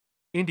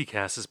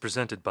IndieCast is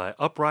presented by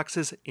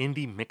Uproxx's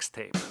Indie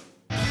Mixtape.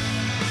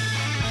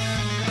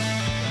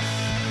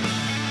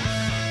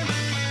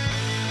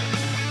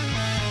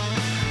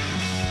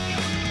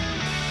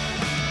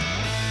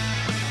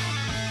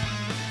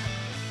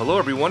 Hello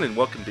everyone and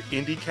welcome to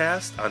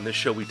IndieCast. On this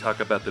show we talk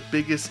about the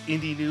biggest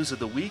indie news of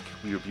the week,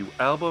 we review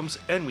albums,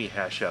 and we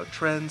hash out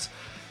trends.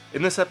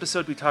 In this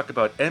episode we talk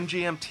about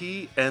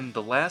MGMT and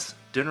The Last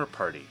Dinner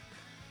Party.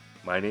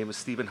 My name is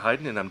Stephen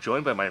Hayden, and I'm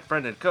joined by my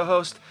friend and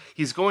co-host.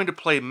 He's going to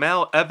play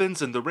Mal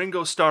Evans in the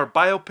Ringo Starr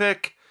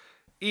biopic,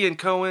 Ian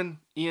Cohen.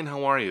 Ian,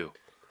 how are you?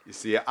 You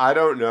see, I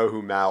don't know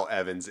who Mal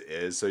Evans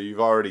is, so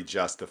you've already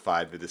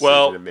justified the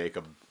decision to make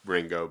a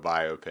Ringo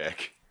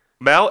biopic.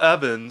 Mal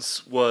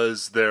Evans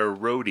was their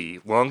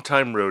roadie,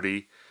 longtime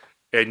roadie,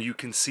 and you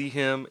can see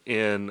him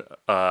in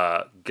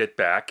Get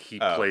Back. He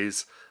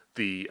plays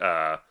the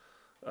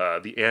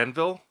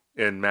anvil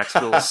in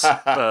Maxwell's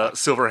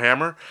Silver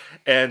Hammer,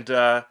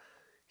 and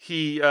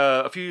he,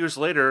 a few years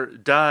later,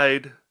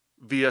 died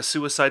via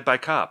suicide by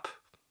cop.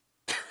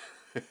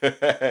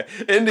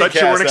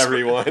 IndieCast,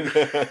 everyone.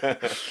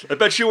 I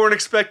bet you weren't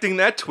expecting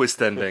that twist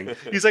ending.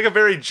 He's like a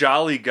very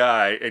jolly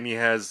guy, and he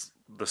has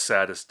the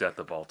saddest death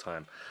of all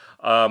time.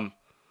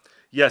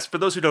 Yes, for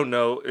those who don't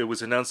know, it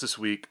was announced this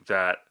week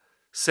that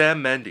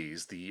Sam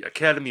Mendes, the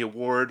Academy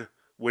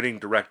Award-winning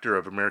director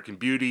of American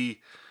Beauty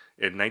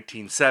in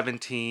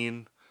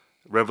 1917,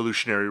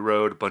 Revolutionary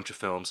Road, a bunch of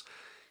films,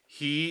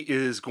 he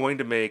is going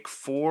to make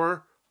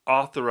 4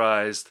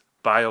 authorized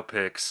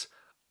biopics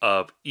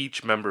of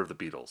each member of the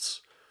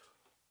Beatles.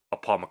 A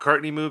Paul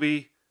McCartney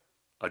movie,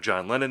 a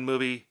John Lennon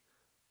movie,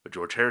 a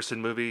George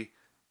Harrison movie,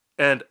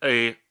 and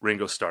a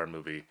Ringo Starr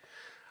movie.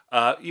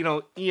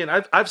 Ian,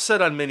 I've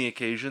said on many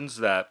occasions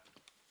that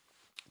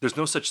there's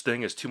no such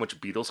thing as too much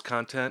Beatles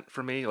content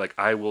for me. Like,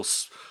 I will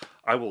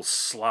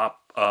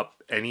slop up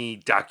any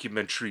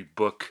documentary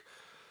book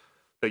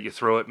that you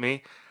throw at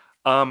me.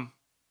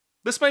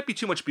 This might be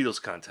too much Beatles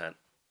content.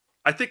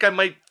 I think I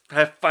might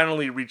have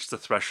finally reached the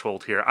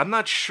threshold here. I'm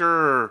not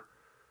sure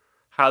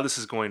how this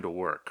is going to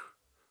work.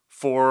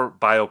 4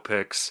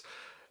 biopics.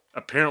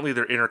 Apparently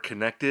they're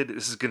interconnected.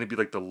 This is going to be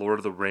like the Lord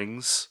of the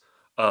Rings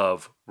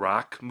of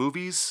rock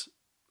movies,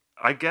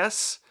 I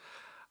guess.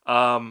 Do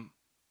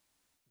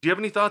you have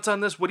any thoughts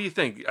on this? What do you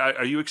think?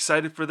 Are you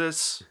excited for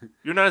this?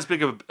 You're not as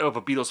big of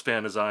a Beatles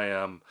fan as I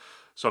am,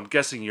 so I'm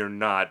guessing you're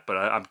not, but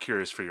I'm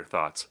curious for your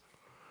thoughts.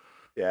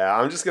 Yeah,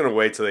 I'm just going to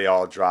wait till they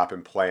all drop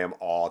and play them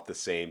all at the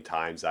same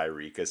time,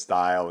 Zyreka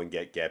style, and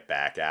get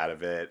back out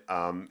of it.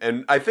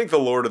 And I think the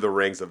Lord of the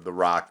Rings of the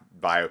rock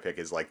biopic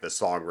is like the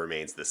song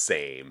remains the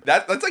same.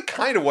 That's like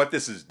kind of what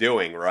this is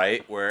doing,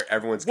 right? Where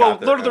everyone's got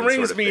their Lord of the own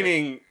Rings sort of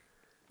meaning thing.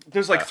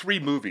 There's like 3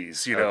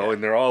 movies, Okay.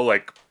 and they're all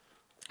like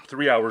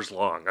 3 hours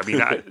long. I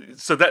mean,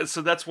 so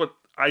that's what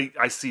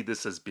I see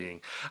this as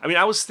being. I mean,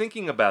 I was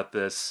thinking about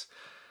this,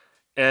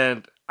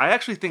 and I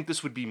actually think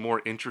this would be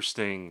more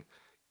interesting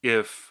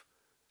if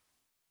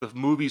the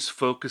movies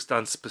focused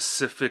on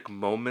specific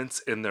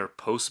moments in their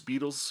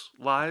post-Beatles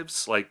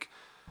lives. Like,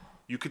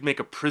 you could make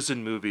a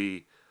prison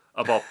movie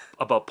about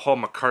Paul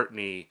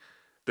McCartney,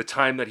 the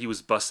time that he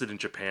was busted in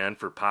Japan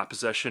for pot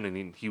possession,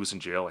 and he was in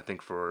jail, I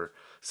think, for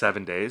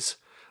 7 days.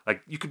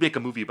 Like, you could make a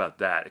movie about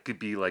that. It could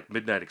be like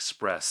Midnight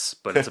Express,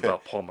 but it's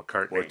about Paul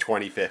McCartney. Or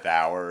 25th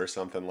Hour or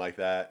something like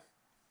that.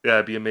 Yeah,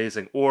 it'd be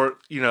amazing. Or,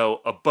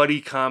 a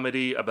buddy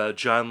comedy about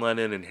John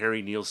Lennon and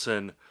Harry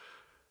Nilsson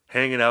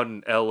hanging out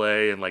in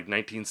L.A. in like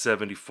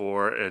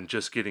 1974 and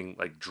just getting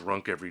like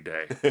drunk every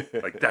day.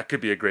 Like, that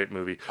could be a great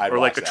movie. I'd or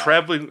like watch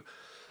that.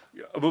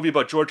 a movie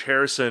about George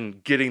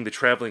Harrison getting the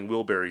Traveling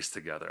Wilburys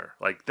together.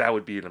 Like, that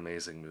would be an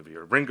amazing movie.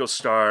 Or Ringo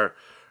Starr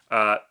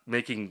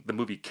making the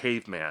movie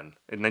Caveman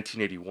in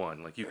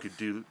 1981. Like, you could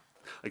do,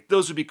 like,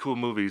 those would be cool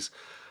movies.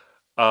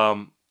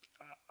 I'm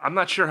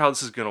not sure how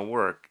this is going to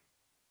work,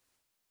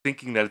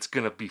 thinking that it's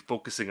going to be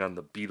focusing on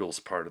the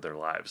Beatles part of their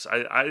lives.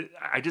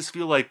 I just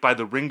feel like by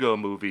the Ringo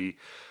movie,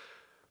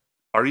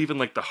 are even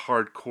like the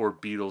hardcore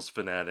Beatles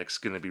fanatics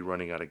going to be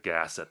running out of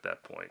gas at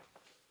that point?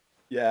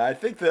 Yeah, I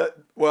think that,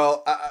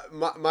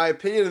 my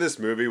opinion of this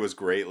movie was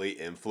greatly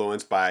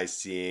influenced by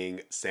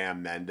seeing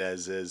Sam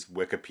Mendes'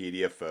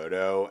 Wikipedia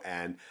photo,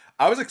 and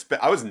I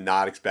was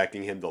not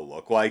expecting him to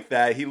look like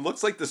that. He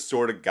looks like the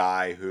sort of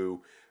guy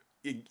who,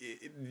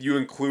 you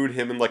include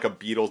him in like a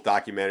Beatles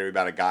documentary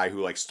about a guy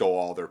who like stole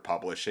all their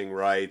publishing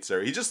rights,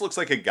 or he just looks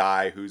like a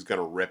guy who's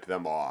gonna rip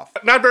them off.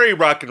 Not very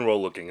rock and roll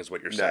looking is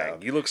what you're No.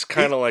 saying. He looks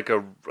kind of like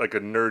a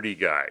nerdy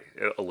guy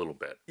a little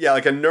bit. Yeah,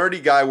 like a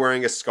nerdy guy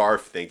wearing a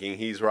scarf thinking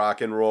he's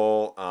rock and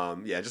roll.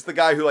 Yeah, just the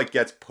guy who like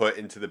gets put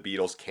into the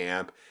Beatles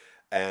camp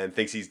and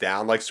thinks he's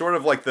down, like sort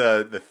of like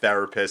the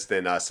therapist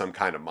in Some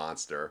Kind of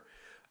Monster.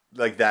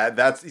 Like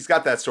he's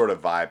got that sort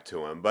of vibe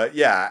to him. But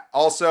yeah,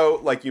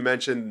 also, like you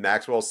mentioned,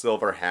 Maxwell's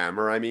Silver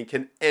Hammer. I mean,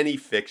 can any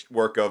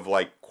work of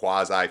like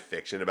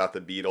quasi-fiction about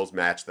the Beatles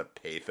match the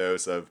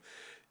pathos of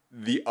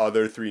the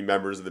other 3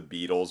 members of the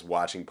Beatles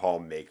watching Paul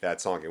make that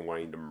song and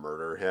wanting to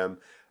murder him?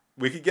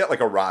 We could get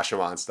like a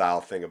Rashomon style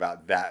thing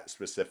about that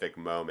specific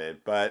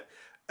moment. But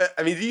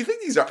I mean, do you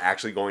think these are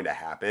actually going to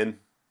happen?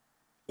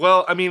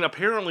 Well, I mean,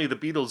 apparently the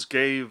Beatles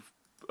gave,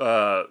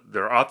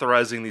 they're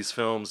authorizing these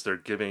films. They're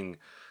giving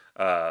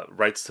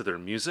rights to their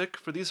music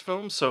for these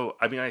films. So,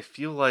 I mean, I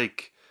feel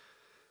like,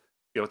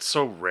 it's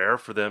so rare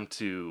for them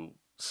to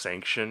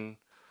sanction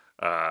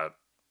uh,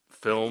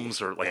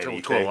 films or like to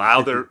Anything.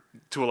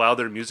 allow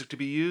their music to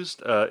be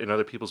used in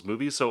other people's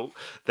movies. So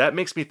that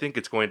makes me think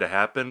it's going to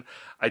happen.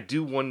 I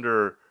do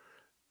wonder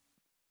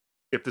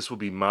if this will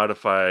be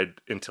modified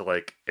into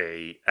like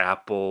a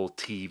Apple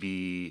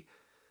TV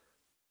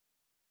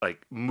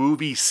like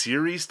movie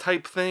series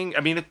type thing.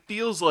 I mean, it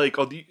feels like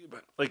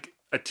like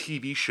a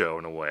TV show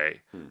in a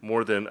way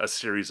more than a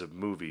series of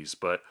movies.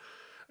 But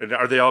and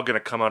are they all going to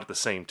come out at the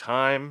same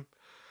time?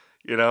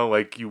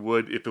 Like you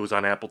would if it was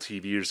on Apple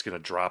TV. You're just going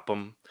to drop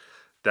them.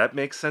 That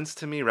makes sense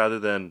to me rather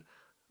than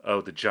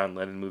the John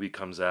Lennon movie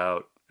comes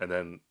out and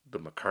then the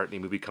McCartney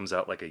movie comes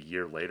out like a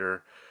year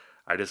later.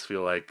 I just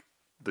feel like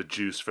the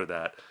juice for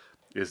that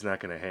is not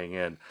going to hang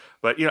in.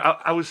 But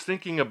I was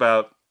thinking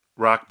about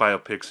rock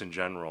biopics in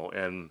general,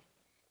 and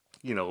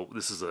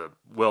this is a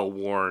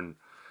well-worn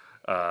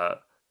uh,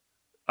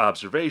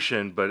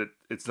 observation, but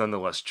it's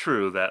nonetheless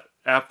true that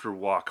after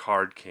Walk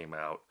Hard came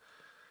out,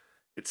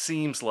 it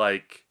seems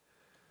like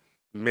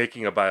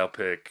making a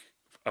biopic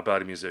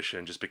about a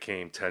musician just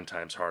became 10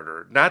 times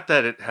harder. Not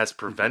that it has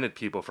prevented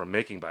people from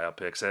making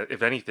biopics.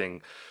 If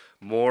anything,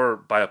 more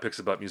biopics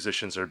about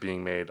musicians are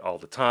being made all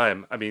the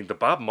time. I mean, the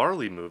Bob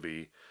Marley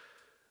movie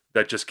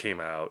that just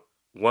came out,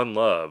 One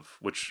Love,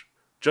 which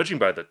judging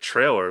by the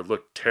trailer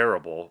looked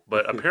terrible,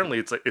 but apparently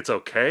it's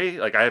okay.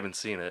 Like I haven't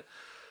seen it.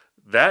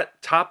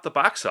 That topped the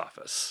box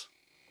office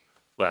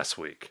last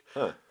week.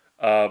 Huh.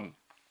 And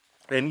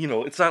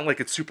it's not like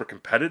it's super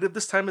competitive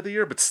this time of the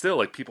year, but still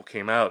like people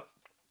came out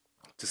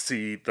to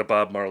see the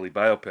Bob Marley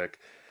biopic.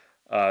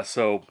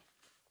 So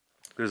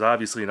there's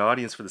obviously an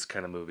audience for this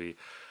kind of movie.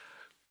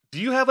 Do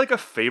you have like a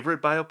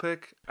favorite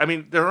biopic? I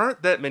mean, there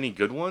aren't that many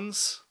good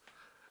ones.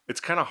 It's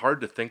kind of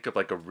hard to think of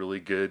like a really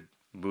good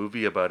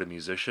movie about a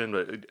musician,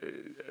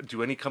 but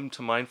do any come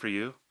to mind for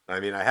you? I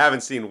mean, I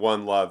haven't seen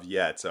One Love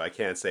yet, so I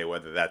can't say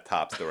whether that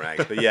tops the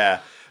ranks. But yeah,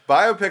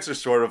 biopics are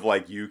sort of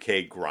like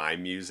UK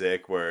grime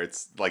music, where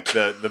it's like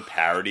the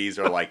parodies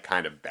are like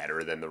kind of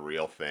better than the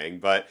real thing.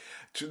 But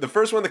the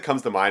first one that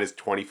comes to mind is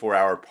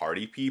 24-Hour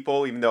Party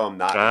People, even though I'm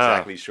not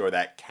exactly sure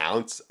that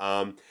counts.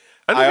 I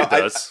think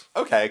it does.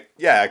 Okay,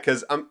 yeah,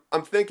 because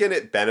I'm thinking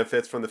it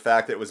benefits from the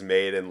fact that it was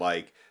made in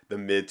like the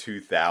mid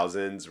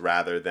 2000s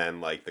rather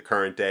than like the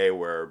current day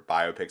where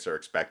biopics are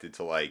expected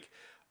to like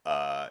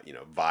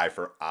vie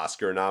for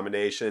Oscar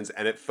nominations,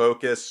 and it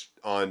focused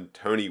on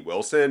Tony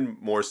Wilson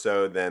more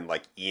so than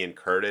like Ian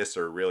Curtis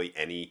or really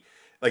any,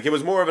 like it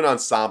was more of an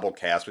ensemble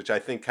cast, which I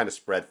think kind of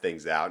spread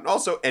things out. And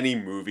also any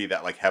movie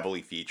that like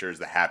heavily features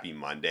the Happy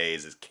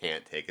Mondays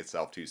can't take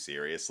itself too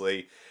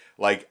seriously.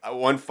 Like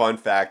one fun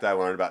fact I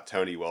learned about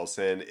Tony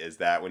Wilson is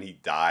that when he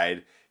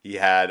died, he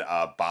had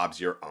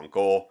Bob's Your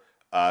Uncle,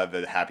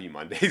 the Happy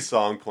Monday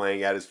song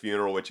playing at his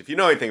funeral, which if you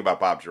know anything about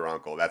Bob's Your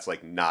Uncle, that's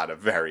like not a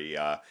very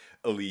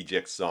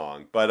elegiac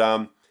song. But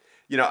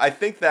I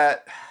think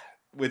that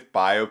with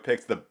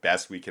biopics, the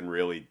best we can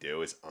really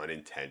do is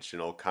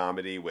unintentional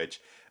comedy, which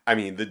I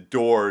mean, The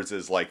Doors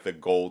is like the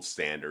gold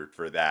standard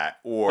for that.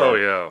 Or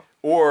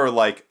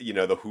like,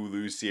 the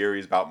Hulu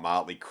series about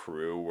Motley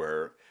Crue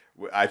where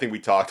I think we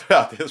talked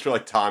about this where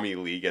like Tommy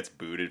Lee gets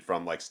booted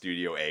from like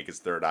Studio A because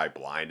Third Eye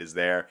Blind is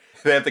there.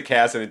 They have to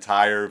cast an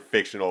entire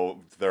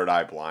fictional Third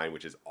Eye Blind,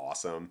 which is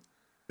awesome.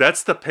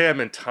 That's the Pam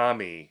and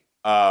Tommy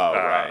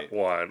right.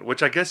 one,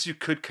 which I guess you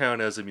could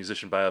count as a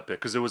musician biopic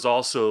because there was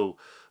also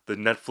the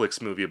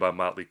Netflix movie about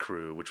Motley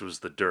Crue, which was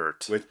The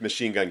Dirt. With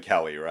Machine Gun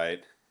Kelly,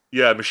 right?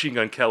 Yeah, Machine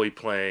Gun Kelly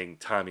playing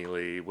Tommy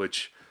Lee,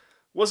 which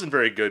wasn't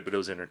very good, but it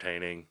was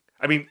entertaining.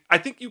 I mean, I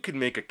think you can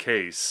make a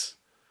case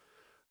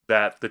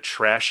that the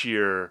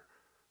trashier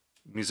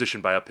musician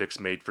biopics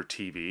made for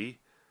TV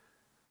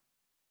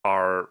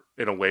are,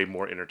 in a way,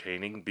 more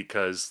entertaining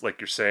because, like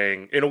you're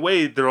saying, in a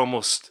way, they're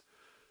almost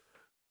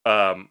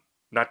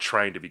not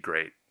trying to be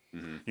great.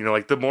 Mm-hmm.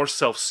 Like the more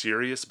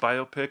self-serious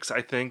biopics,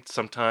 I think,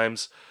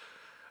 sometimes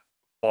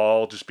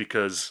fall just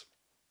because,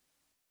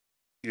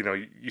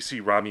 you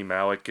see Rami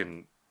Malek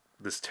and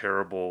this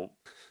terrible,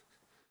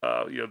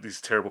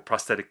 these terrible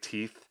prosthetic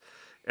teeth,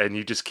 and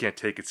you just can't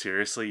take it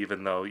seriously,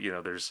 even though,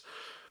 there's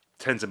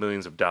tens of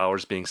millions of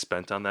dollars being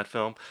spent on that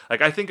film.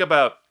 Like, I think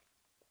about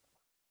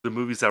the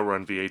movies that were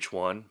on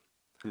VH1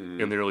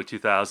 in the early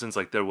 2000s.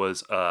 Like, there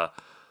was a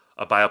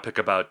biopic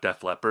about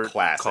Def Leppard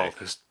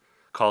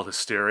called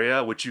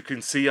Hysteria, which you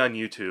can see on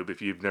YouTube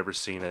if you've never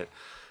seen it.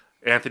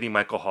 Anthony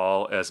Michael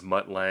Hall as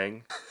Mutt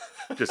Lange.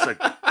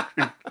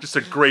 Just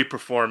a great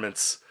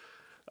performance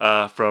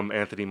from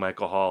Anthony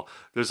Michael Hall.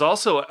 There's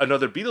also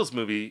another Beatles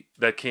movie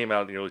that came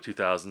out in the early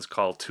 2000s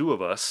called Two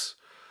of Us,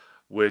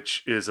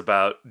 which is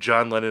about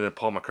John Lennon and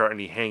Paul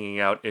McCartney hanging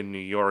out in New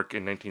York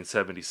in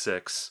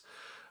 1976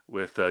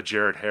 with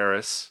Jared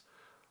Harris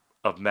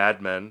of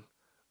Mad Men,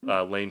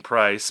 Lane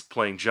Price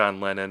playing John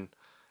Lennon,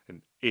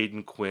 and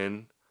Aidan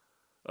Quinn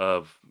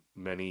of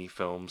many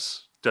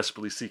films.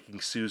 Desperately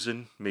Seeking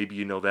Susan, maybe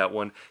you know that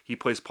one. He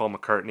plays Paul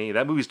McCartney.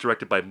 That movie's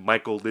directed by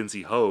Michael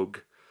Lindsay Hogue,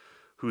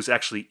 who's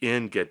actually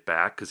in Get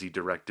Back because he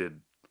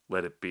directed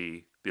Let It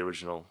Be, the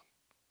original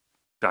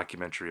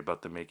documentary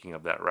about the making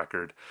of that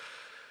record.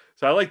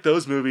 So I like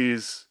those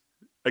movies,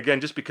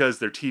 again, just because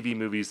they're TV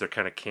movies, they're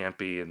kind of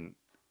campy and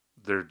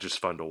they're just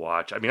fun to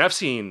watch. I mean, I've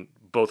seen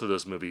both of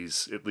those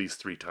movies at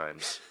least 3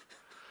 times.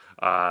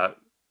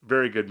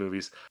 Very good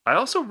movies. I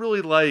also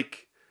really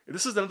like,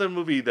 this is another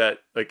movie that,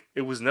 like,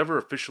 it was never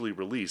officially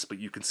released, but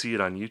you can see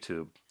it on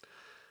YouTube.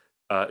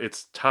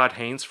 It's Todd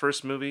Haynes'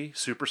 first movie,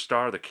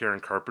 Superstar, the Karen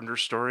Carpenter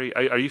story.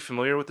 Are you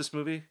familiar with this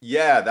movie?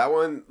 Yeah, that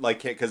one,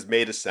 like, because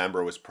May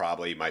December was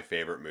probably my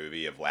favorite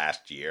movie of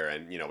last year,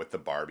 and with the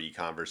Barbie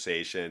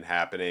conversation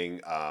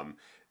happening,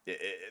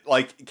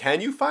 like,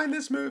 can you find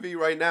this movie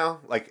right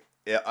now? Like,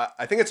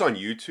 I think it's on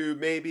YouTube,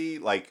 maybe,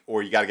 like,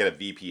 or you got to get a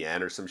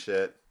VPN or some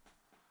shit.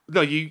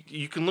 No,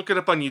 you can look it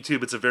up on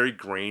YouTube. It's a very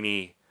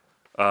grainy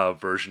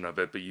version of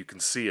it, but you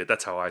can see it.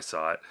 That's how I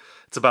saw it.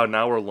 It's about an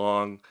hour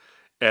long,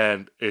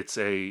 and it's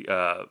a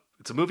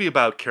movie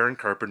about Karen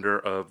Carpenter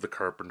of the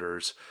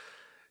Carpenters,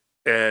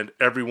 and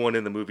everyone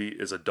in the movie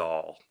is a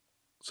doll.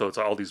 So it's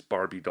all these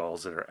Barbie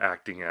dolls that are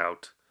acting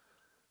out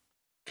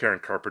Karen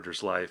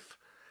Carpenter's life.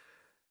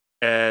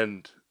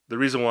 And the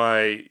reason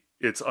why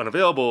it's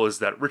unavailable is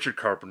that Richard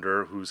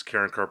Carpenter, who's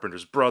Karen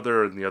Carpenter's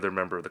brother and the other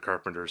member of the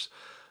Carpenters,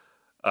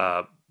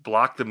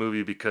 blocked the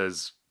movie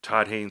because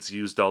Todd Haynes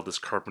used all this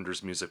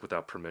Carpenter's music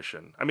without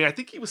permission. I mean, I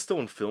think he was still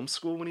in film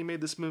school when he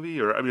made this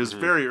movie, or I mean, it was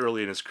very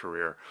early in his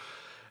career.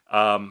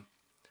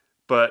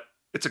 But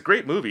it's a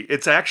great movie.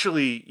 It's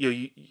actually,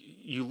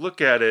 you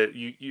look at it,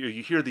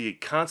 you hear the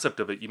concept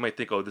of it, you might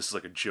think, oh, this is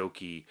like a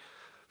jokey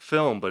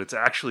film, but it's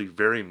actually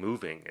very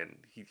moving, and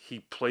he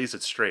plays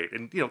it straight.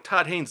 And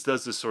Todd Haynes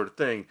does this sort of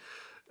thing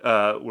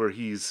where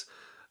he's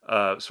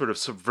sort of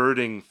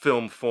subverting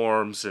film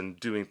forms and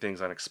doing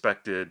things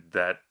unexpected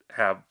that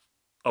have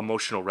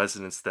emotional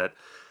resonance that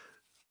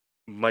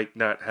might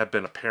not have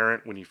been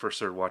apparent when you first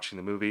started watching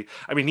the movie.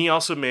 I mean, he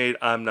also made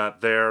I'm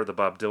Not There, the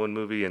Bob Dylan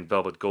movie, and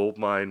Velvet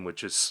Goldmine,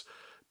 which is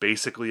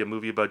basically a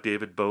movie about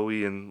David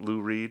Bowie and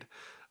Lou Reed,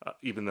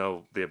 even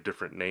though they have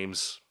different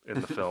names in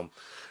the film.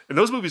 And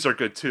those movies are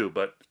good too,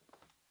 but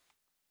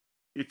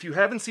if you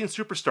haven't seen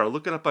Superstar,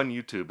 look it up on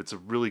YouTube. It's a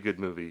really good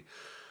movie.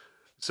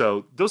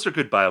 So those are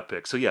good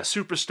biopics. So yeah,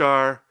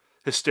 Superstar,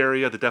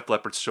 Hysteria, The Def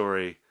Leppard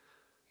Story,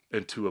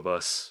 and Two of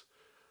Us.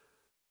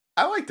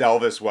 I liked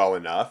Elvis well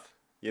enough,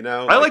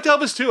 I liked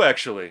Elvis too,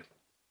 actually.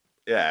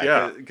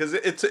 Yeah, because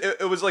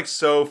it was like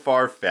so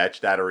far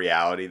fetched out of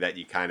reality that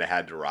you kind of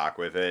had to rock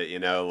with it,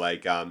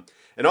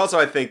 and also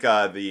I think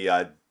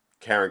the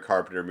Karen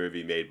Carpenter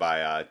movie made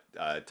by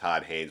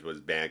Todd Haynes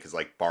was banned because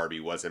like Barbie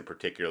wasn't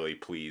particularly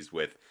pleased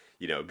with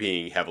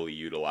being heavily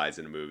utilized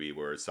in a movie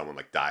where someone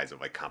like dies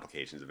of like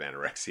complications of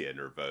anorexia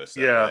nervosa.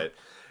 Yeah. But,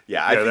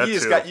 I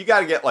think you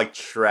got to get like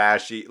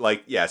trashy,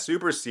 like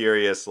super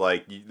serious.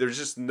 Like there's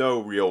just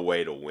no real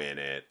way to win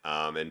it.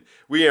 And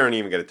we aren't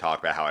even going to talk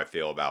about how I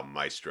feel about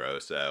Maestro.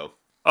 So.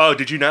 Oh,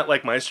 did you not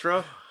like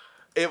Maestro?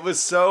 It was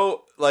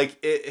so like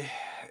it.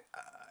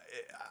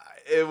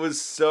 It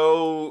was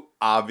so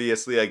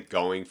obviously like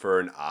going for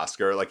an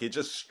Oscar. Like it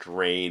just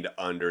strained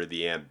under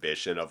the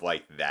ambition of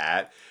like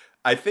that.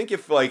 I think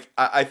if like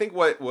I think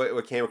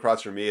what came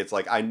across for me, it's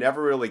like I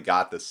never really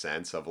got the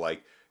sense of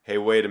like, hey,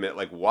 wait a minute,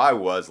 like why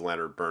was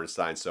Leonard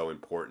Bernstein so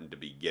important to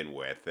begin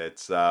with?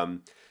 It's I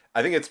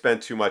think it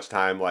spent too much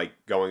time like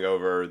going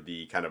over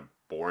the kind of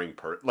boring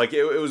like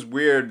it was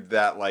weird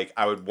that like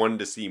I would wanted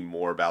to see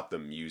more about the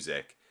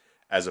music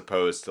as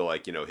opposed to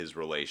like his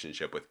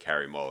relationship with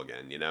Carey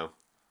Mulligan,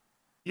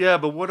 Yeah,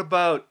 but what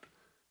about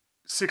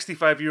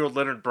 65-year-old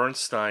Leonard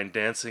Bernstein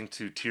dancing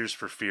to Tears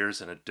for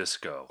Fears in a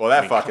disco? Well,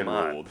 that fucking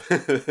ruled.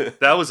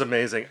 That was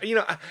amazing.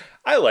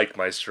 I like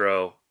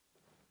Maestro.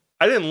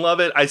 I didn't love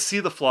it. I see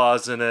the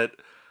flaws in it.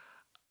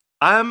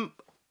 I'm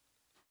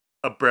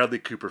a Bradley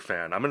Cooper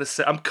fan.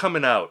 I'm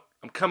coming out.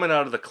 I'm coming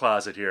out of the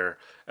closet here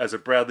as a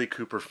Bradley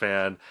Cooper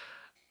fan.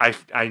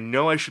 I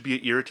know I should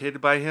be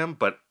irritated by him,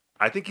 but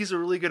I think he's a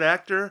really good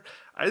actor.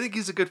 I think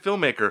he's a good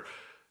filmmaker.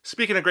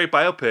 Speaking of great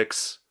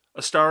biopics,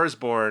 A Star Is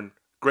Born,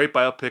 great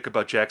biopic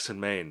about Jackson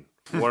Maine,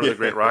 one of the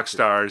great rock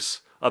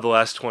stars of the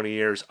last 20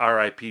 years.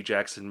 R.I.P.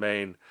 Jackson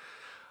Maine.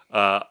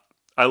 I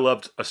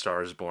loved A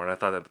Star Is Born. I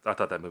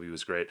thought that movie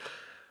was great.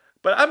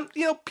 But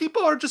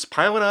people are just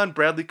piling on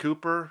Bradley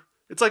Cooper.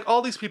 It's like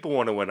all these people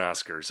want to win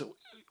Oscars.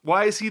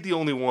 Why is he the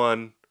only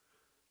one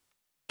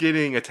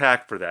getting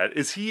attacked for that?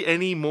 Is he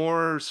any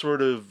more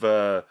sort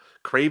of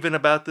craven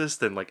about this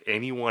than like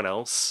anyone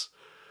else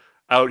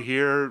out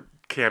here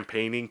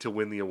campaigning to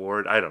win the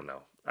award? I don't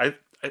know. I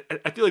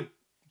feel like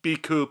B.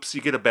 Coops,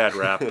 you get a bad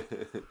rap.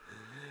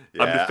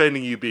 Yeah. I'm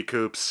defending you, B.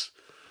 Coops.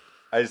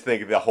 I just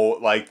think the whole,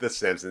 like The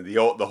Simpsons,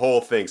 the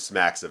whole thing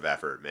smacks of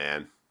effort,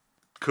 man.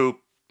 Coop,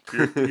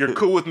 you're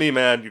cool with me,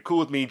 man. You're cool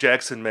with me,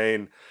 Jackson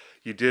Maine.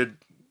 You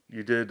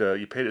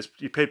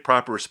paid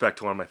proper respect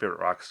to one of my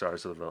favorite rock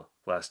stars of the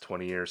last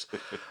 20 years.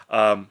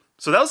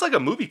 So that was like a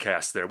movie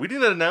cast there. We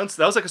didn't announce,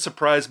 that was like a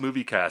surprise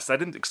movie cast. I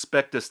didn't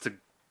expect us to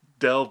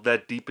delve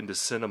that deep into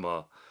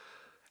cinema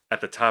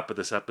at the top of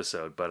this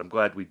episode, but I'm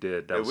glad we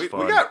did. That was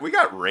fun. We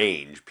got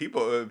range.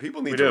 People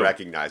need to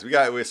recognize. We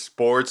got with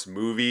sports,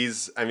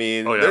 movies. I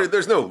mean,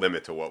 there's no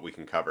limit to what we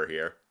can cover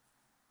here.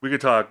 We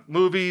could talk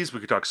movies, we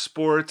could talk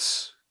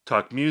sports,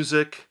 talk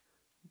music,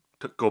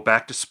 go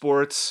back to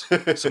sports,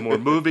 some more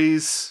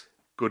movies,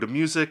 go to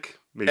music,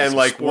 maybe and some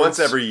like sports. Once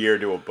every year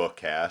do a book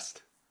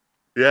cast.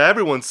 Yeah,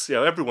 every once in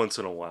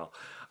a while.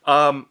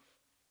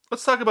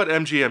 Let's talk about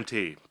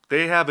MGMT.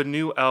 They have a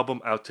new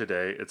album out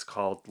today. It's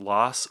called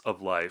Loss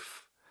of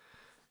Life.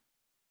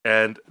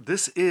 And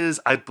this is,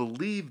 I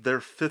believe, their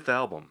 5th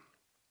album.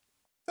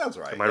 Sounds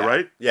right. Am I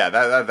right? Yeah,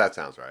 that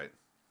sounds right.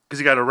 Because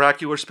you got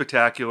Oracular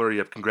Spectacular, you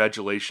have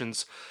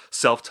Congratulations,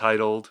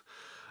 self-titled.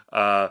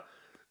 What's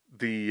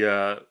the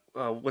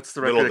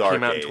record Little that Dark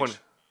came out Age. in 20...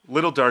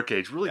 Little Dark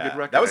Age. Really good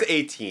record. That was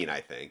 18, I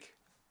think.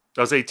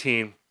 That was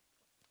 18.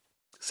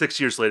 6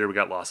 years later, we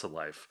got Loss of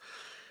Life.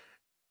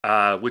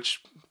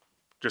 Which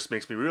just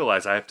makes me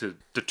realize I have to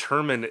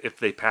determine if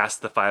they pass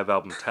the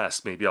 5-album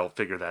test. Maybe I'll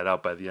figure that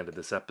out by the end of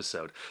this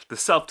episode. The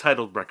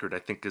self-titled record, I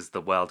think, is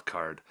the wild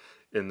card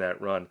in that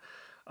run.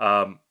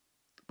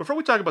 Before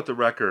we talk about the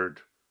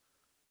record,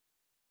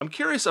 I'm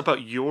curious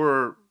about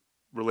your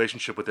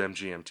relationship with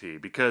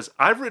MGMT, because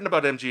I've written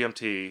about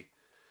MGMT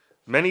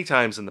many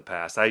times in the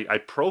past. I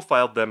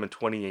profiled them in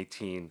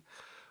 2018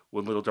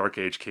 when Little Dark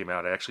Age came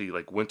out. I actually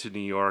went to New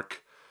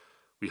York.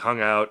 We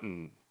hung out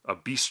in a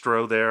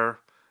bistro there,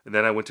 and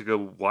then I went to go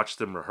watch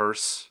them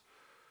rehearse,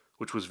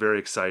 which was very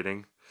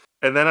exciting.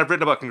 And then I've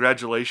written about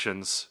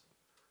Congratulations,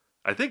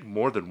 I think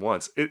more than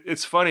once.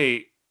 It's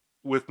funny,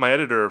 with my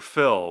editor,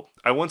 Phil,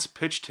 I once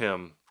pitched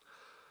him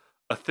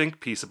a think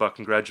piece about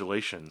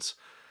Congratulations,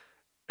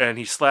 and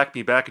he slacked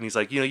me back and he's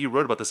like, you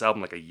wrote about this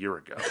album like a year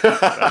ago. And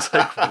I was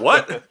like,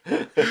 what?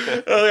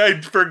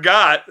 I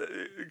forgot.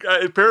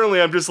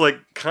 Apparently I'm just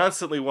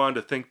constantly wanting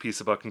to think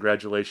piece about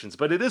Congratulations,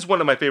 but it is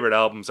one of my favorite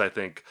albums, I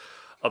think,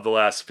 of the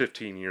last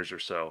 15 years or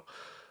so.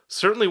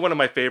 Certainly one of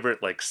my favorite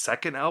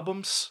second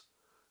albums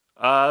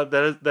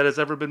that has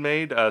ever been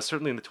made,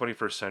 certainly in the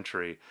 21st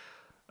century.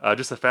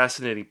 Just a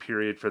fascinating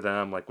period for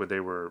them, when they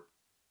were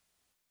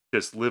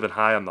just living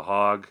high on the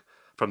hog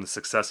from the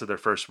success of their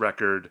first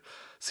record.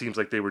 Seems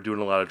like they were doing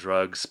a lot of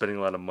drugs, spending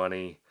a lot of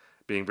money,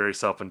 being very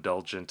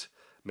self-indulgent.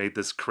 Made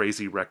this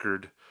crazy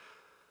record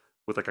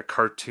with a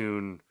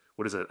cartoon.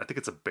 What is it? I think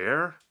it's a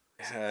bear.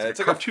 It's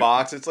like a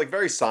fox. It's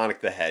very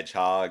Sonic the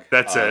Hedgehog.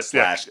 That's it.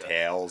 Slash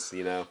Tails,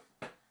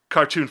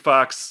 Cartoon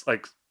fox,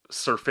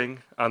 surfing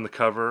on the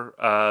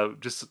cover.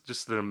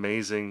 Just an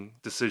amazing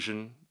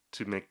decision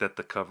to make that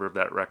the cover of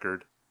that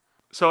record.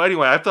 So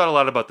anyway, I've thought a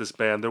lot about this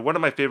band. They're one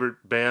of my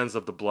favorite bands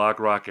of the blog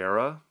rock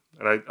era,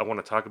 and I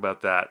want to talk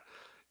about that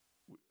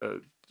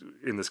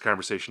in this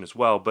conversation as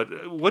well.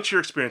 But what's your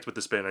experience with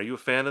this band? Are you a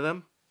fan of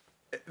them?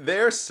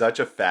 They're such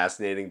a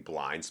fascinating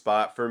blind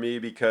spot for me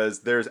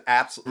because there's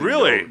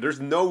absolutely there's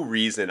no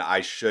reason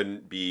I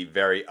shouldn't be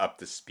very up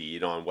to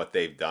speed on what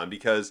they've done,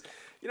 because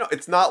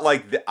it's not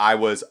like I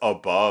was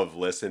above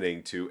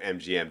listening to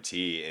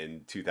MGMT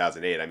in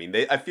 2008. I mean,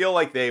 I feel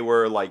like they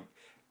were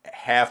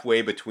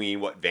halfway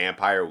between what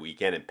Vampire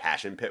Weekend and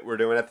Passion Pit were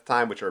doing at the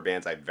time, which are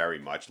bands I very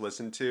much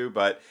listened to.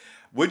 But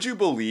would you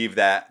believe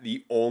that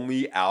the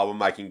only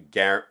album I can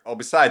guarantee,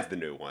 besides the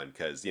new one,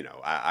 because,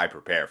 I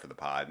prepare for the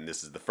pod, and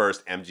this is the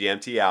first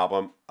MGMT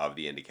album of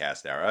the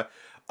IndieCast era.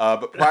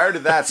 But prior to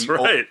that,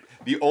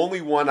 the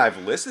only one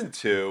I've listened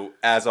to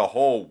as a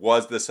whole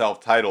was the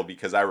self-titled,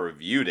 because I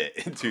reviewed it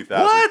in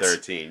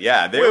 2013. What?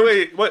 Yeah.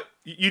 Wait, what?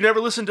 You never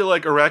listened to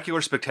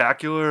Oracular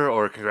Spectacular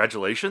or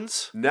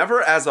Congratulations?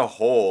 Never as a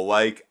whole.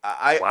 I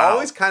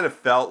always kind of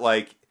felt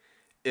like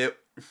it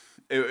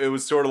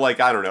was sort of I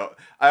don't know.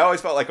 I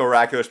always felt like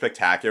Oracular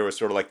Spectacular was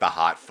sort of the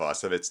hot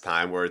fuss of its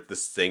time, where the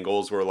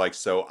singles were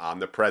so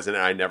omnipresent,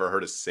 and I never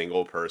heard a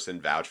single person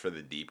vouch for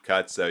the deep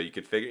cuts. So you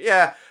could figure,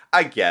 yeah,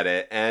 I get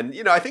it. And,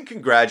 I think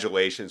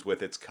Congratulations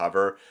with its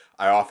cover,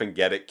 I often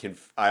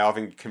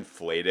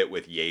conflate it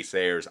with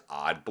Yeasayer's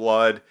Odd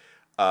Blood,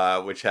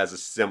 which has a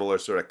similar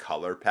sort of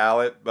color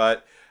palette.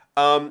 But,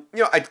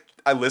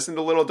 I listened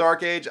to Little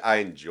Dark Age. I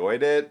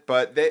enjoyed it,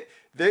 but they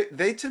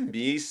to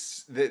me,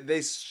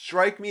 they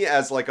strike me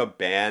as a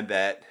band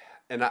that,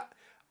 and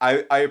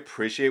I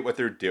appreciate what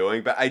they're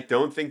doing, but I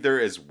don't think they're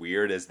as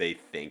weird as they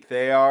think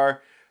they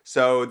are.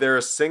 So they're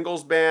a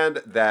singles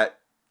band that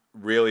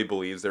really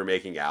believes they're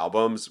making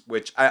albums,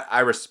 which I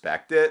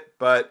respect it,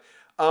 but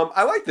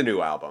I like the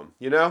new album,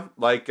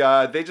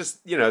 they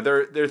just,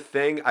 their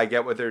thing, I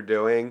get what they're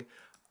doing.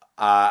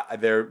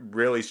 They're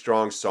really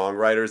strong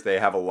songwriters. They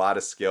have a lot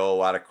of skill, a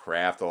lot of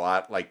craft,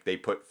 they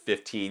put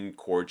 15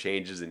 chord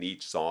changes in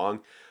each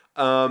song.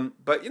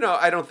 But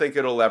I don't think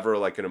it'll ever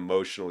an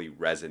emotionally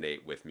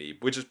resonate with me,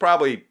 which is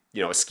probably,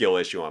 a skill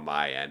issue on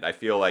my end. I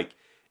feel like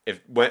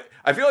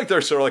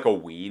they're sort of a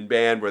Ween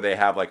band where they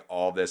have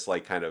all this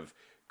kind of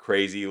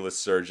crazy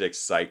lysergic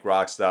psych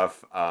rock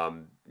stuff,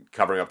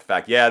 covering up the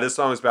fact, yeah, this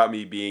song is about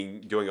me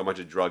doing a bunch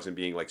of drugs and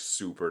being like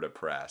super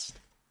depressed.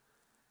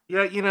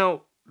 Yeah,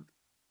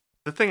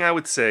 the thing I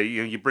would say,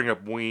 you bring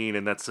up Ween,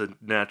 and that's a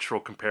natural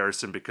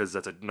comparison because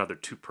that's another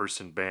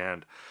two-person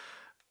band.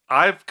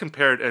 I've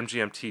compared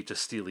MGMT to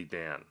Steely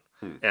Dan,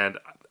 and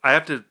I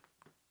have to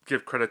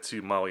give credit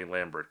to Molly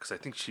Lambert because I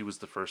think she was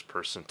the first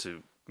person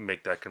to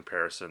make that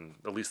comparison,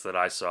 at least that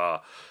I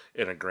saw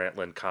in a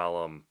Grantland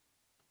column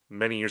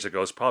many years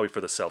ago. It's probably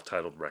for the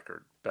self-titled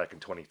record back in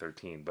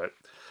 2013. But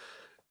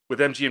with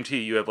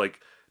MGMT, you have like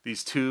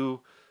these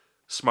two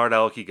smart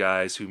alecky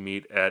guys who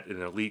meet at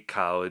an elite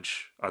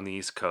college on the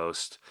East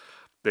Coast.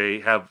 They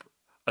have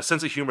a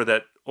sense of humor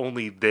that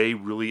only they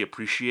really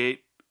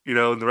appreciate,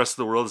 and the rest of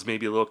the world is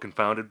maybe a little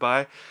confounded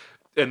by.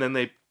 And then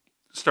they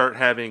start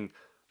having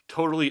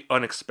totally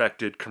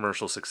unexpected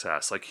commercial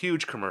success, like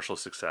huge commercial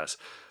success.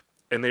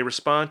 And they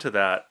respond to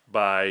that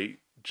by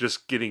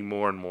just getting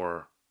more and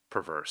more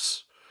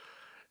perverse.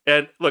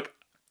 And look,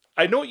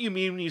 I know what you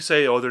mean when you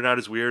say, oh, they're not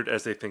as weird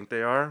as they think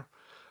they are.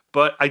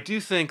 But I do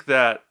think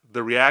that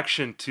the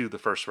reaction to the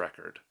first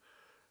record,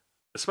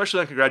 especially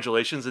on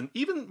Congratulations, and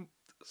even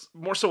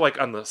more so like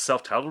on the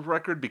self-titled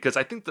record, because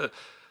I think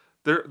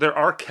there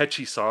are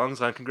catchy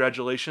songs on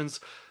Congratulations.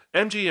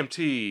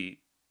 MGMT,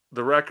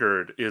 the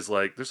record, is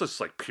like, there's just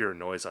like pure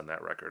noise on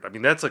that record. I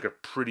mean, that's like a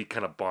pretty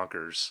kind of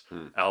bonkers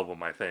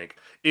album, I think.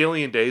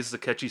 Alien Days is a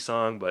catchy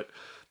song, but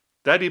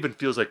that even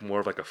feels like more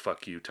of like a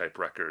fuck you type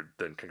record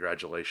than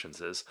Congratulations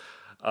is.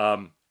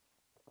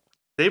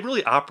 They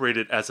really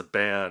operated as a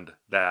band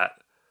that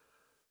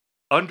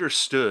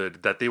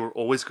understood that they were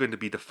always going to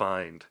be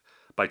defined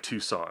by two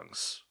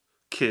songs,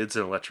 Kids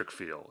and Electric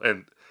Feel.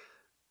 And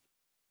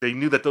they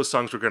knew that those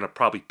songs were going to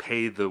probably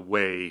pay the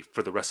way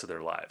for the rest of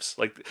their lives.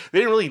 Like, they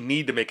didn't really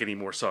need to make any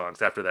more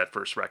songs after that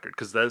first record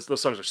because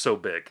those songs are so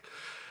big.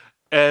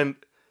 And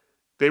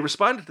they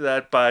responded to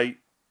that by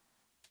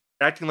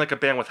acting like a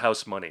band with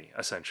house money,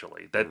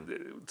 essentially. That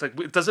it's like,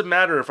 it doesn't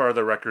matter if our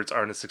other records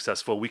aren't as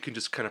successful. We can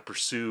just kind of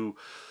pursue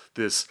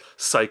this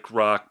psych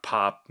rock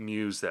pop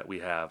muse that we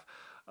have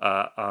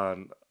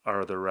on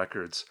our other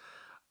records.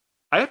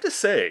 I have to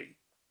say,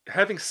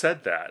 having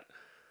said that,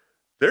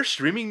 their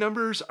streaming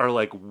numbers are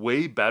like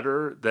way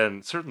better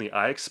than certainly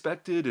I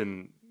expected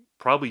and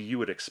probably you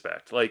would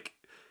expect. Like,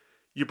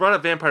 you brought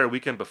up Vampire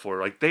Weekend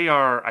before. Like, they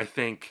are, I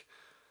think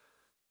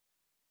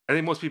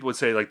most people would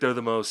say like they're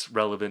the most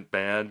relevant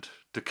band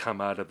to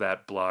come out of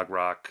that blog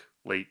rock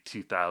late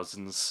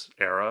 2000s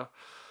era.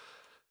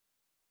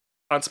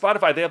 On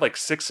Spotify, they have like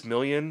 6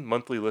 million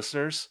monthly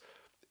listeners.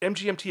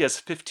 MGMT has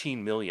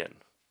 15 million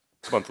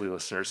monthly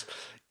listeners.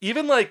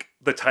 Even like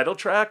the title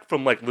track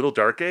from like Little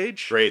Dark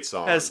Age, Great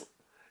song. has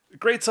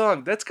great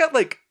song. That's got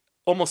like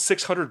almost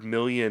 600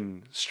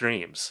 million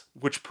streams,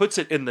 which puts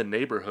it in the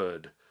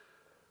neighborhood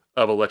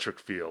of Electric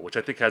Feel, which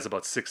I think has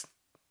about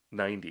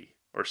 690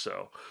 or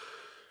so.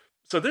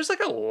 So there's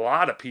like a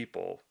lot of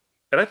people,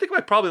 and I think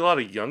like probably a lot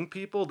of young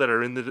people that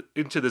are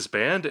into this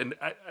band, and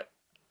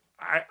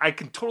I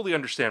can totally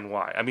understand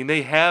why. I mean,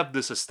 they have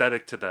this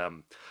aesthetic to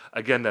them,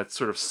 again, that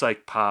sort of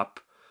psych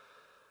pop,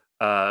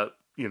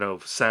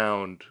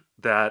 sound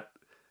that,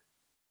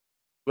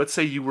 let's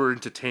say you were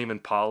into Tame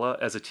Impala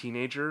as a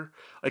teenager,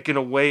 like in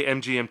a way,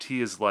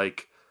 MGMT is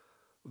like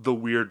the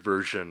weird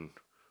version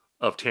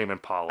of Tame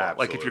Impala.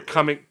 Absolutely. Like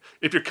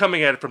if you're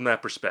coming at it from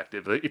that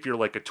perspective, if you're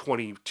like a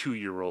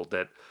 22-year-old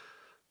that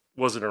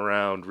wasn't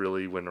around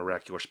really when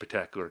Oracular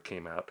Spectacular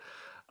came out.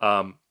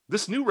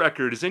 This new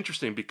record is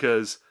interesting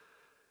because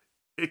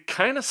it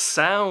kind of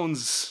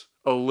sounds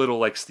a little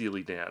like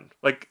Steely Dan.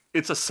 Like,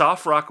 it's a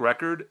soft rock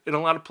record in a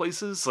lot of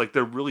places. Like,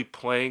 they're really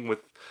playing with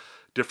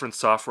different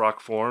soft rock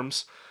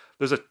forms.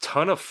 There's a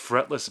ton of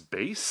fretless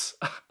bass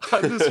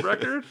on this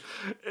record.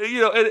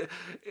 And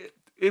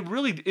it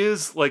really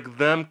is like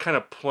them kind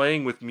of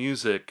playing with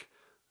music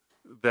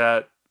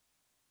that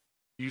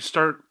you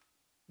start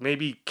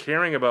maybe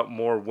caring about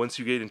more once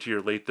you get into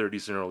your late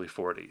 30s and early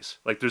 40s.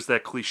 Like, there's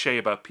that cliche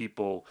about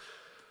people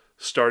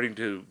starting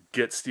to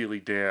get Steely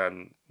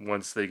Dan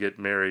once they get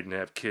married and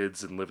have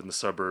kids and live in the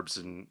suburbs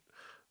and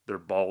they're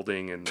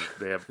balding and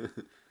they have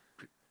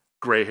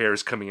gray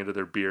hairs coming into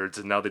their beards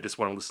and now they just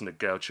want to listen to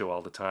Gaucho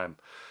all the time.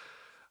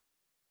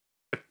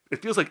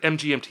 It feels like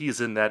MGMT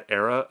is in that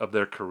era of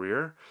their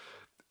career,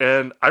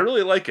 and I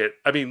really like it.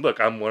 I mean, look,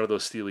 I'm one of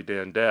those Steely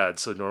Dan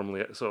dads, so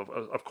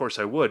of course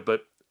I would,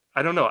 but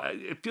I don't know.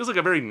 It feels like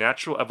a very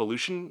natural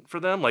evolution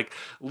for them. Like,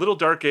 Little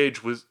Dark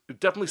Age it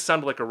definitely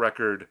sounded like a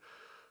record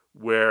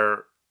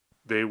where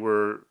they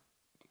were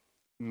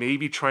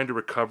maybe trying to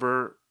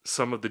recover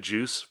some of the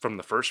juice from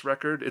the first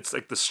record. It's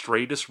like the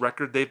straightest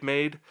record they've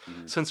made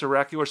since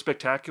Oracular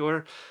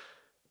Spectacular.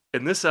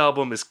 And this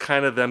album is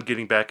kind of them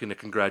getting back into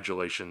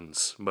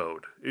Congratulations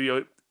mode.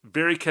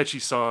 Very catchy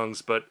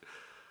songs, but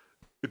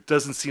it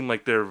doesn't seem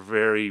like they're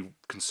very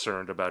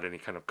concerned about any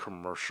kind of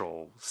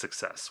commercial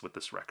success with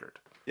this record.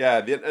 Yeah,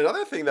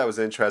 another thing that was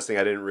interesting,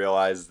 I didn't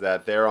realize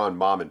that they're on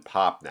Mom and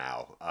Pop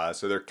now.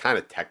 So they're kind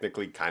of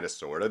technically kind of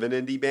sort of an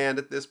indie band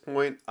at this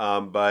point.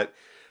 But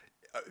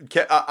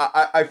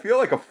I feel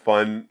like a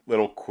fun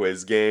little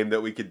quiz game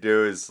that we could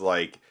do is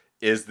like,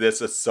 is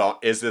this a song?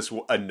 Is this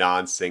a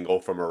non-single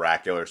from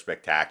Oracular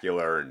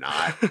Spectacular or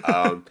not?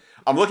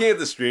 I'm looking at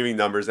the streaming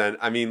numbers, and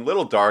I mean,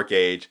 Little Dark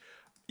Age,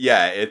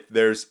 yeah,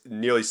 there's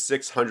nearly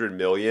 600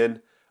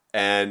 million,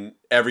 and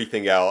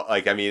everything else.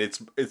 Like, I mean,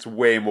 it's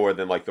way more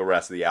than like the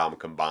rest of the album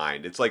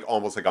combined. It's like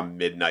almost like a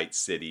Midnight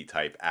City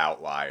type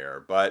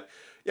outlier, but.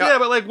 Yeah,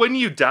 but like When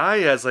You Die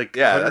has like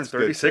Yeah, that's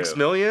good 136 too.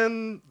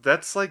 million.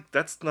 That's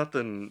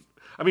nothing.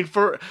 I mean,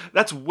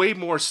 that's way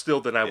more still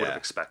than I would have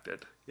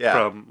expected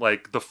from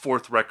like the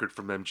fourth record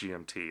from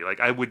MGMT. Like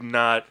I would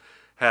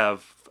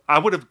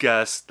have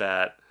guessed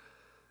that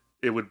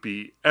it would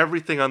be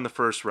everything on the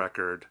first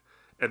record,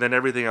 and then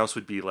everything else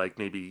would be like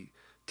maybe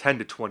 10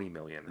 to 20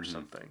 million or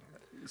something.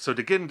 So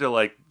to get into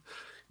like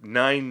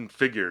nine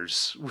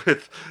figures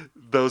with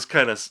those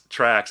kind of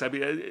tracks, I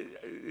mean,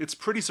 it's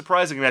pretty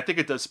surprising, and I think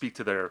it does speak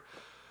to their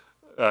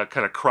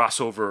kind of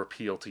crossover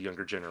appeal to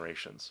younger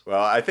generations.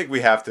 Well, I think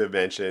we have to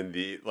mention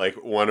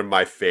one of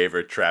my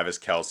favorite Travis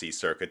Kelce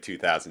circa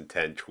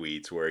 2010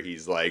 tweets where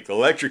he's like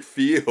Electric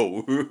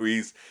Feel.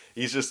 he's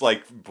just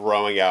like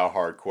broing out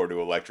hardcore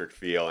to Electric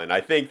Feel, and I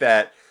think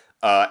that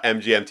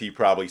MGMT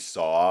probably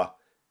saw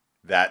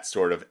that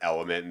sort of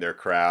element in their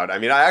crowd. I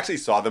mean, I actually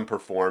saw them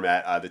perform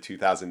at the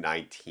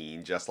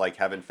 2019 Just Like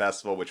Heaven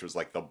Festival, which was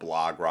like the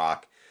blog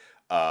rock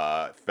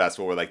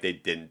festival where like they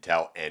didn't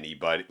tell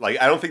anybody. Like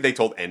I don't think they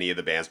told any of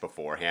the bands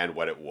beforehand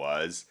what it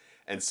was.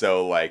 And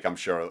so like I'm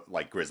sure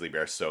like Grizzly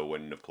Bear So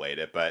wouldn't have played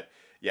it, but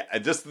yeah,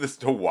 just this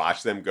to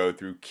watch them go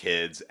through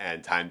Kids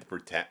and Time to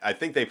Pretend. I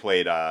think they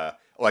played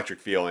Electric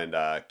Feel and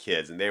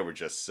Kids, and they were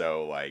just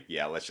so like,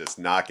 yeah, let's just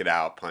knock it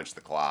out, punch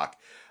the clock.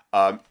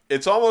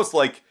 It's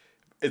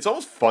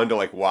almost fun to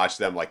like watch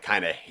them like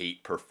kind of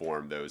hate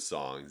perform those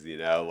songs, you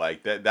know?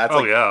 Like that's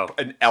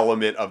an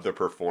element of the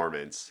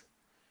performance.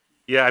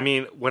 Yeah, I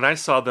mean, when I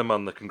saw them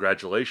on the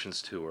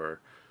Congratulations tour,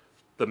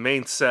 the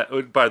main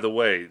set, by the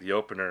way, the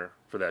opener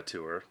for that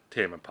tour,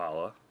 Tame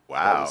Impala.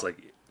 Wow. That was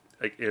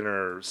like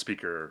inner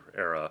speaker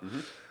era.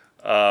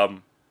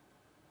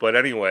 But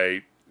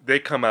anyway, they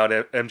come out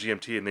at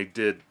MGMT and they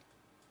did,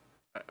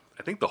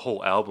 I think, the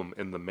whole album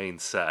in the main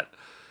set.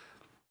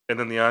 And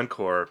then the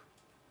encore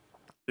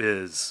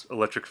is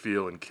Electric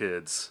Feel and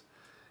Kids.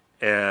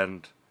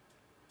 And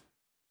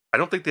I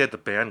don't think they had the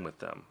band with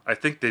them. I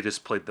think they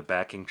just played the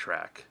backing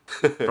track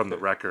from the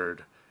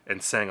record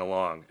and sang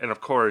along. And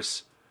of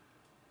course,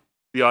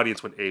 the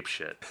audience went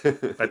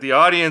apeshit. Like the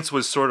audience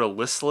was sort of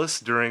listless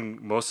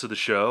during most of the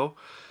show,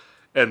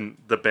 and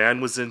the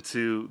band was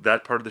into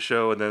that part of the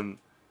show, and then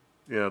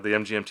the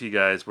MGMT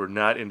guys were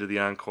not into the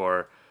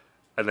encore,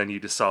 and then you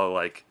just saw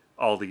like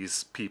all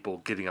these people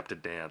getting up to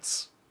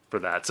dance for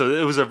that. So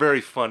it was a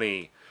very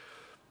funny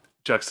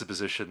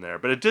juxtaposition there.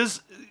 But it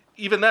does,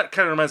 even that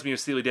kind of reminds me of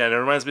Steely Dan. It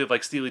reminds me of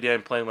like Steely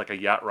Dan playing like a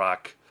yacht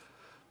rock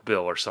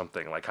bill or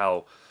something. Like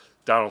how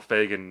Donald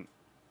Fagen,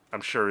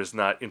 I'm sure, is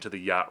not into the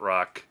yacht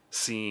rock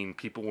scene,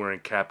 people wearing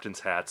captain's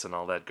hats and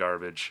all that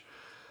garbage.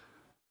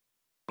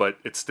 But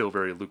it's still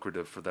very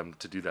lucrative for them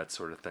to do that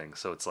sort of thing.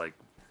 So it's like,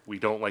 we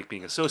don't like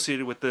being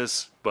associated with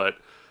this, but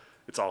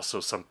it's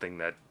also something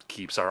that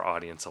keeps our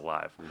audience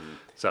alive.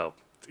 So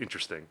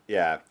interesting.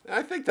 Yeah,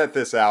 I think that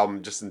this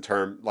album, just in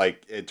terms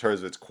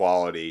of its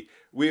quality,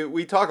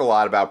 we talk a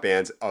lot about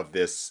bands of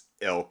this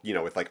ilk,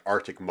 with like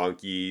Arctic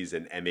Monkeys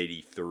and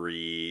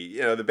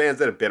M83, the bands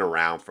that have been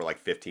around for like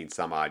 15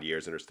 some odd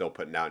years and are still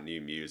putting out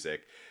new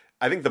music.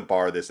 I think the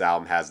bar this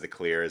album has to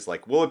clear is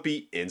like, will it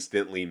be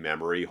instantly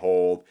memory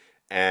hold?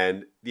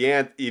 And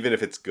even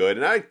if it's good,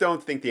 and I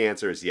don't think the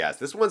answer is yes.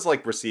 This one's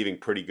like receiving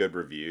pretty good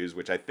reviews,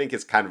 which I think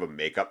is kind of a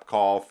makeup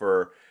call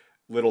for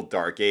Little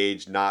Dark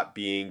Age not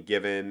being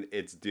given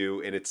its due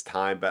in its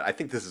time. But I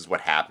think this is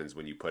what happens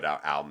when you put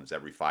out albums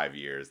every 5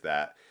 years,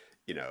 that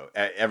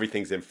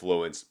everything's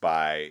influenced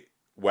by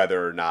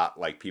whether or not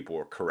like people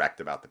were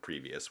correct about the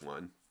previous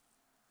one.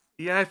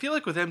 Yeah, I feel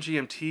like with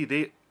MGMT,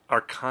 they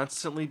are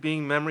constantly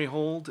being memory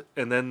hold,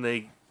 and then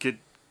they get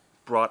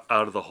brought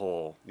out of the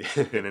hole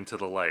and into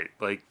the light.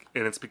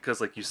 And it's because,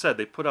 like you said,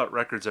 they put out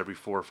records every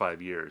 4 or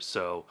 5 years.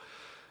 So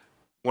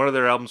one of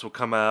their albums will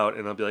come out,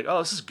 and they'll be like, "Oh,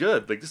 this is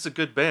good. Like, this is a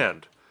good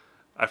band.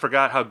 I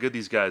forgot how good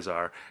these guys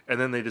are." And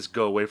then they just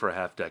go away for a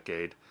half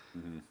decade.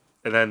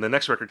 And then the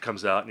next record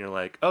comes out, and you're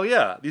like, "Oh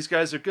yeah, these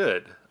guys are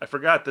good. I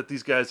forgot that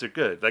these guys are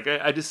good." Like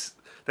that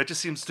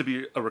just seems to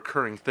be a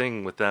recurring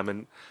thing with them,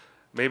 and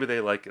maybe they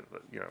like it.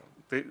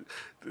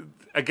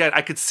 Again,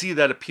 I could see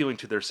that appealing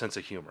to their sense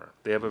of humor.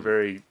 They have a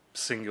very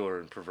singular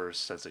and perverse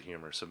sense of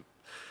humor, so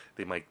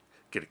they might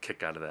get a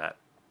kick out of that.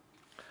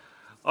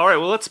 All right,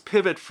 well, let's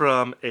pivot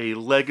from a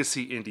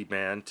legacy indie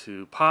band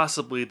to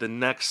possibly the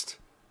next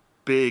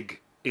big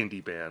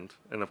indie band.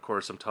 And of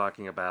course, I'm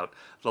talking about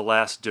The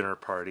Last Dinner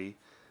Party.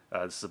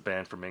 This is a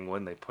band from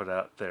England. They put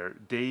out their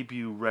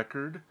debut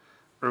record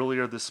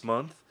earlier this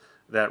month.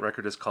 That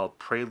record is called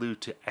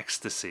Prelude to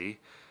Ecstasy,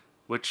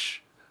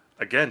 which,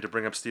 again, to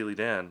bring up Steely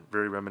Dan,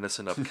 very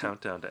reminiscent of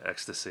Countdown to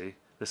Ecstasy.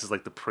 This is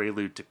like the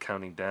prelude to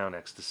Counting Down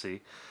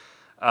Ecstasy.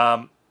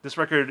 This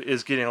record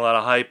is getting a lot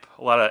of hype,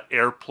 a lot of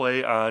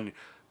airplay on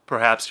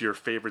perhaps your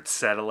favorite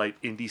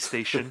satellite indie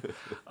station.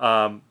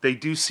 They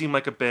do seem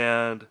like a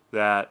band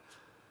that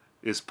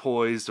is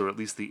poised, or at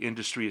least the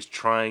industry is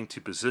trying to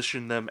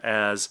position them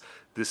as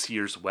this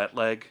year's Wet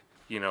Leg.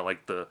 You know,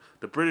 like the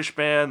British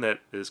band that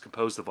is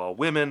composed of all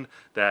women,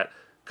 that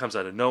comes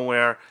out of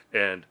nowhere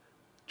and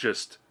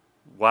just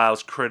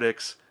wows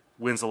critics,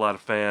 wins a lot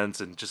of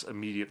fans, and just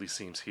immediately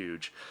seems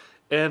huge.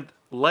 And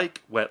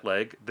like Wet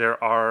Leg,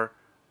 there are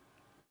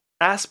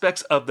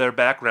aspects of their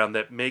background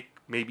that make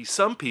maybe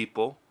some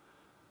people,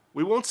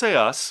 we won't say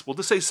us, we'll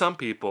just say some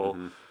people,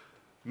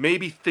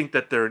 maybe think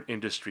that they're an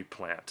industry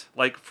plant.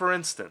 Like, for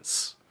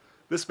instance,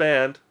 this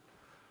band,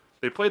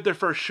 they played their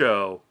first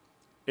show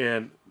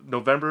in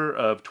November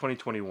of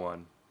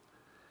 2021.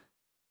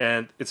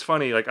 And it's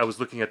funny, like, I was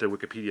looking at their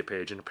Wikipedia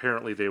page, and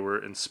apparently they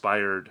were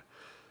inspired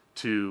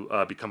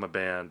to become a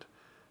band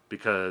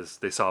because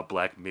they saw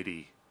Black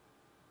Midi.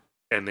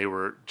 And they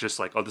were just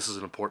like, oh, this is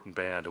an important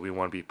band, and we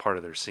want to be part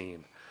of their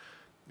scene.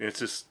 And it's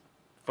just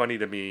funny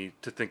to me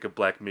to think of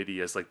Black Midi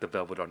as, like, the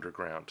Velvet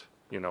Underground.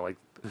 You know, like,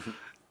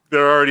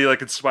 they're already,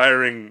 like,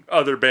 inspiring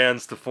other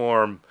bands to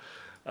form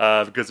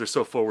because they're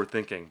so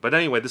forward-thinking. But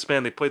anyway, this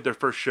band, they played their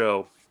first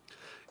show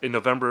in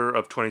November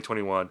of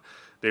 2021.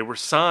 They were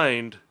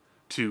signed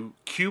to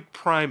Q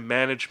Prime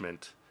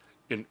Management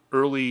in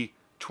early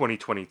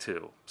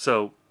 2022.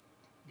 So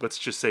let's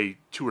just say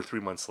 2 or 3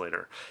 months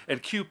later.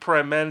 And Q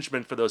Prime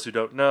Management, for those who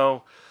don't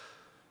know,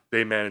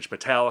 they manage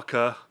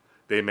Metallica,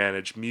 they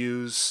manage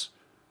Muse.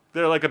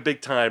 They're like a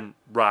big-time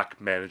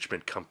rock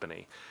management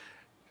company.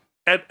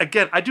 And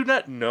again, I do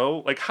not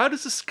know, like, how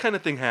does this kind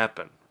of thing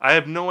happen? I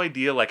have no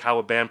idea, like, how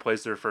a band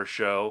plays their first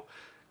show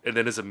and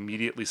then is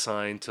immediately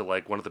signed to,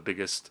 like, one of the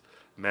biggest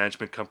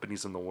management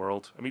companies in the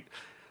world. I mean,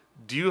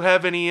 do you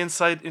have any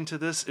insight into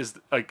this?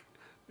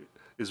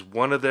 Is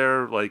one of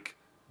their, like,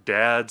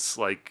 dads,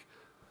 like,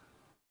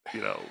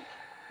 you know,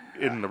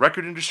 in the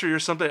record industry or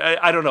something?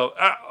 I don't know.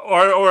 Or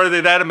are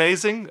they that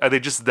amazing? Are they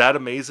just that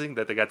amazing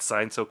that they got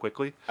signed so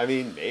quickly? I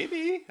mean,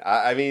 maybe.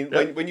 I mean,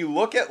 Yeah. when you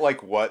look at,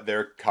 like, what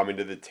they're coming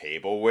to the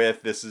table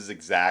with, this is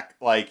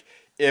exact, like,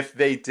 if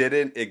they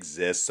didn't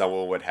exist,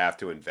 someone would have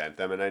to invent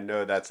them. And I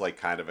know that's, like,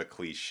 kind of a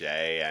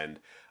cliche. And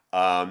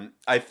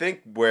I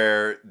think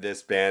where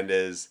this band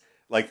is,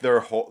 like, their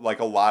whole, like,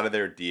 a lot of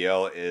their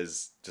deal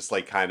is just,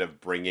 like, kind of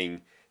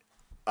bringing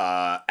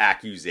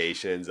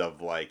accusations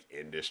of, like,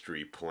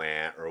 industry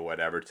plant or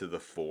whatever to the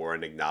fore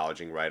and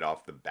acknowledging right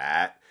off the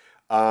bat.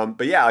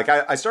 But yeah, like,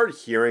 I started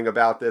hearing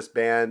about this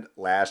band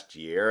last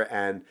year,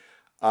 and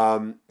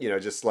you know,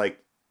 just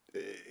like,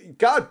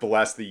 God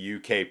bless the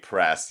UK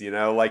press, you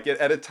know, like,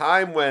 at a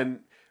time when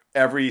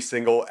every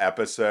single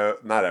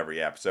episode, not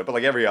every episode, but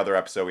like every other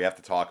episode, we have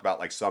to talk about,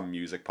 like, some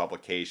music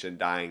publication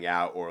dying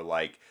out, or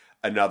like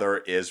another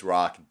Is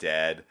Rock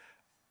Dead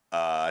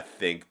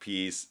think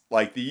piece.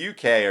 Like, the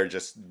UK are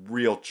just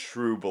real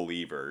true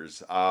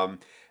believers.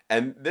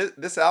 And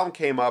this album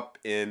came up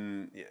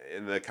in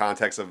the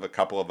context of a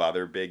couple of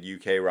other big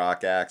UK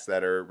rock acts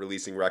that are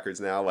releasing records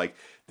now. Like,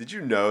 did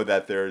you know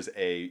that there's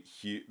a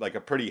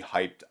pretty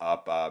hyped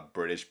up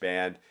British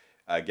band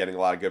getting a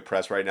lot of good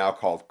press right now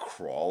called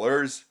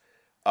Crawlers?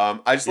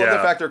 I just love the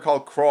Yeah. fact they're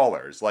called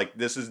Crawlers. Like,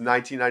 this is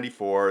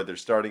 1994. They're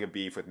starting a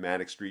beef with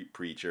Manic Street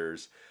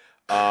Preachers.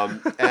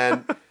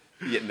 And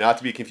yeah, not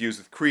to be confused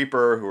with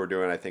Creeper, who are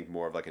doing, I think,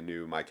 more of like a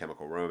new My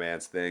Chemical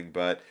Romance thing.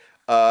 But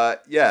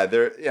yeah,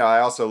 I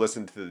also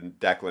listened to the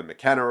Declan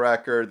McKenna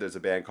record. There's a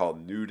band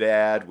called New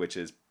Dad, which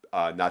is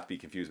not to be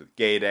confused with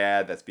Gay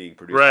Dad. That's being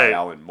produced by Right.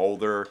 Alan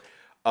Moulder.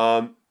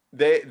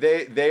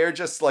 They are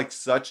just, like,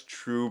 such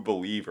true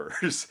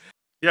believers.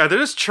 Yeah, they're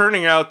just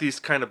churning out these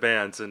kind of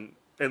bands, and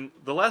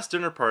the Last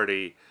Dinner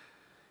Party,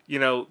 you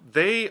know,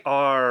 they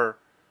are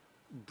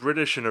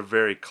British in a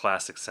very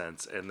classic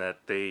sense, in that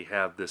they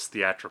have this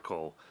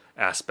theatrical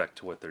aspect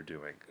to what they're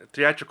doing.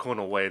 Theatrical in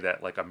a way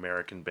that, like,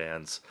 American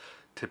bands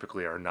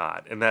typically are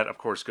not. And that, of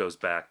course, goes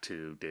back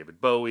to David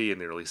Bowie in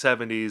the early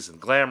 70s and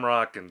glam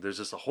rock, and there's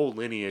just a whole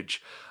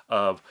lineage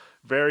of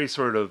very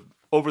sort of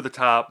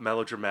over-the-top,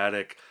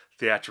 melodramatic,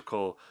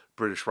 theatrical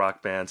British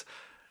rock bands.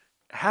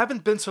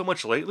 Haven't been so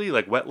much lately.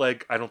 Like, Wet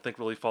Leg, I don't think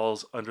really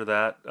falls under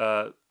that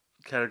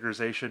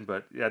categorization.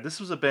 But yeah,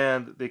 this was a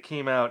band. They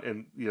came out,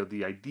 and, you know,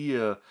 the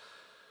idea,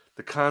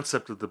 the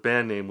concept of the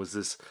band name was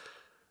this.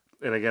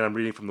 And again, I'm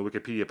reading from the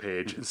Wikipedia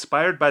page.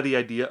 Inspired by the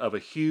idea of a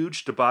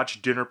huge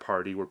debauched dinner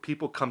party where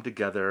people come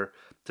together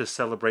to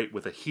celebrate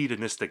with a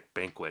hedonistic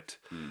banquet.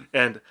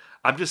 And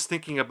I'm just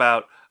thinking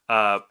about,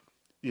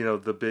 you know,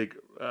 the big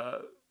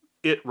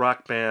it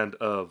rock band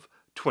of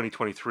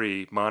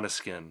 2023,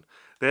 Måneskin.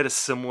 They had a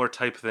similar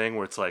type thing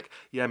where it's like,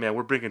 yeah, man,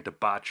 we're bringing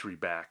debauchery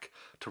back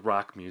to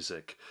rock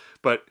music.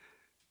 But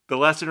the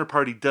Last Dinner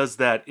Party does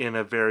that in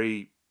a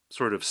very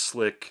sort of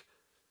slick,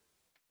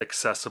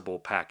 accessible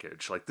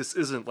package. Like, this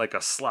isn't like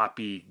a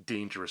sloppy,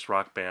 dangerous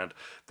rock band.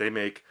 They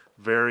make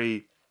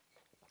very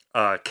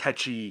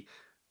catchy,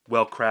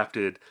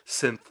 well-crafted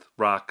synth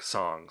rock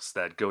songs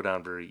that go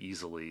down very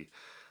easily.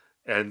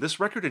 And this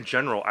record in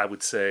general, I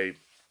would say,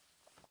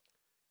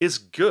 is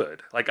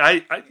good. Like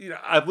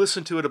I've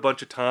listened to it a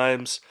bunch of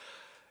times,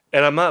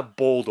 and I'm not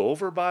bowled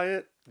over by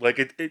it. Like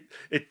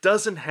it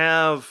doesn't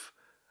have,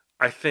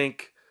 I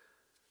think,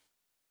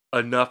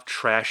 enough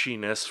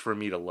trashiness for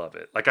me to love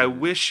it. Like I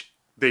wish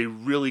they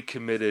really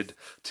committed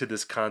to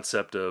this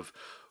concept of,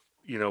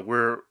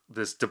 we're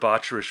this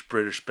debaucherous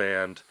British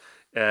band,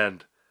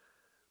 and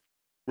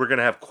we're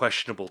gonna have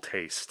questionable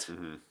taste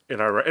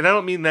in our. And I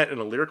don't mean that in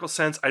a lyrical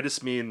sense. I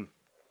just mean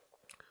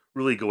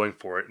really going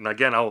for it. And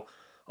again, I'll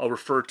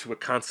refer to a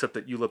concept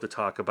that you love to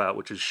talk about,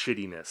 which is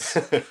shittiness.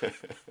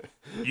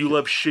 You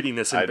love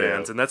shittiness in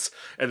bands, and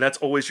that's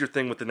always your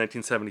thing with the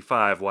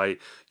 1975. Why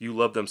you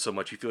love them so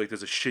much? You feel like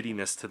there's a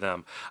shittiness to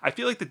them. I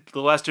feel like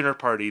the Last Dinner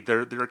Party,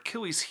 their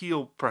Achilles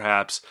heel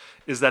perhaps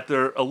is that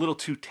they're a little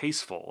too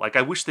tasteful. Like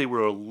I wish they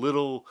were a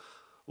little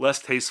less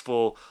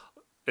tasteful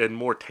and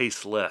more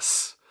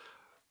tasteless.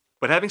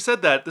 But having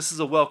said that, this is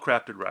a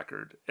well-crafted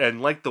record,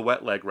 and like the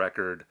Wet Leg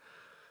record,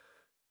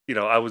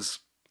 I was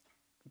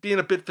being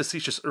a bit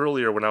facetious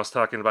earlier when I was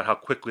talking about how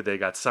quickly they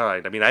got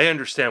signed. I mean, I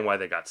understand why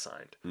they got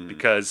signed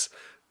because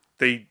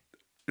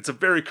it's a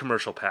very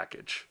commercial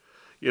package.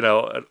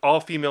 An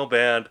all-female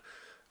band,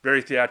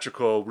 very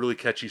theatrical, really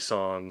catchy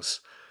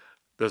songs.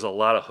 There's a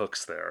lot of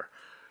hooks there.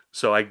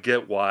 So I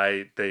get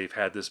why they've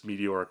had this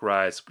meteoric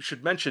rise. We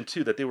should mention,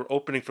 too, that they were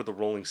opening for the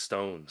Rolling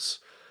Stones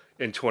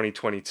in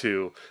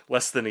 2022,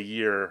 less than a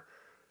year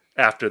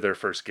after their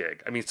first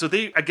gig. I mean, so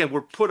they, again,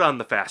 were put on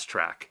the fast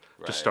track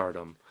to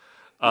stardom.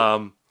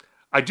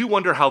 I do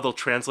wonder how they'll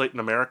translate in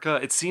America.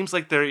 It seems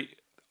like they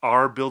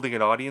are building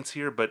an audience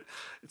here, but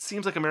it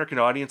seems like American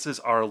audiences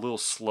are a little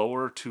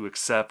slower to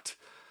accept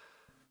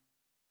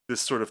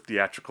this sort of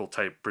theatrical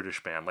type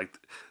British band. Like,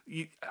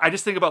 I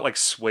just think about like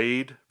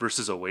Suede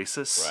versus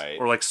Oasis,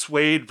 or like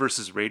Suede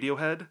versus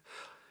Radiohead.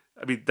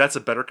 I mean, that's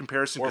a better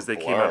comparison because they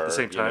came out at the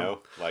same time.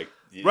 The song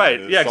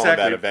exactly.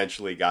 that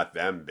eventually got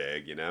them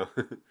big,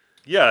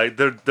 Yeah,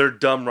 their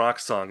dumb rock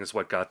song is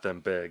what got them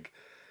big.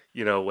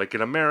 Like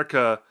in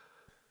America,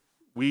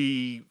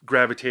 we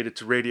gravitated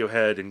to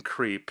Radiohead and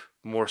Creep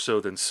more so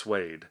than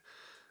Suede,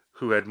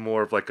 who had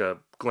more of like a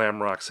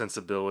glam rock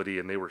sensibility,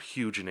 and they were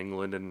huge in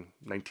England in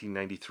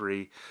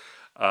 1993.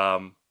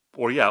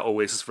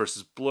 Oasis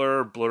versus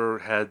Blur. Blur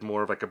had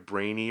more of like a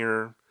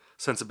brainier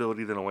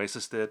sensibility than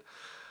Oasis did.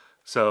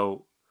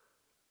 So,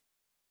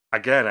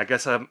 again, I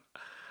guess I'm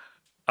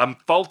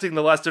faulting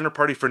the Last Dinner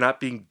Party for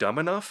not being dumb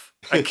enough.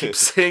 I keep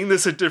saying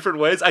this in different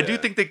ways. I do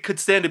think they could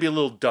stand to be a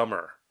little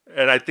dumber.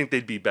 And I think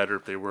they'd be better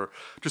if they were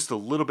just a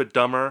little bit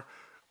dumber.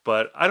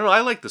 But I don't know. I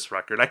like this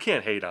record. I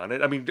can't hate on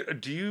it. I mean,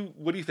 what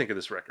do you think of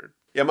this record?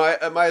 Yeah,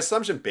 my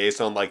assumption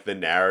based on like the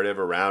narrative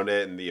around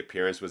it and the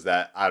appearance was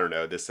that, I don't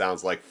know, this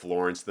sounds like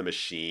Florence the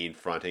Machine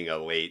fronting a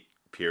late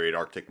period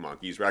Arctic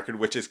Monkeys record,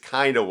 which is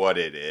kind of what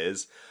it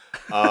is.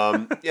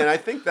 And I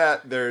think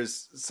that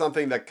there's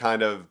something that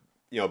kind of,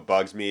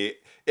 bugs me.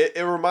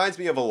 It reminds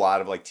me of a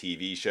lot of like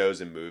TV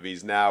shows and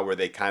movies now where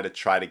they kind of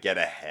try to get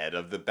ahead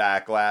of the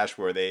backlash,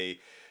 where they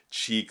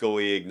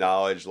cheekily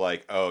acknowledge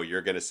like, oh,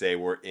 you're going to say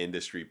we're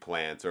industry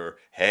plants, or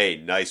hey,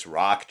 nice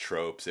rock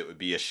tropes. It would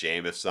be a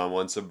shame if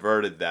someone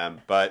subverted them.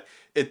 But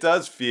it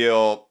does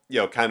feel,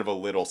 kind of a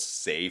little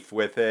safe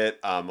with it,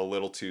 a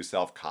little too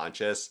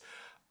self-conscious.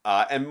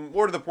 And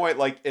more to the point,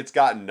 like it's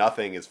gotten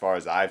nothing as far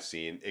as I've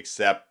seen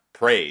except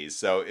praise.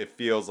 So it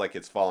feels like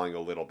it's falling a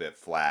little bit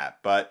flat.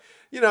 But,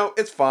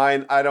 it's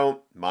fine. I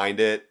don't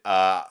mind it.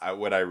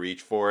 Would I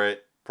reach for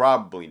it?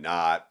 Probably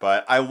not.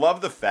 But I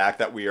love the fact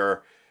that we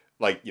are,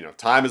 like,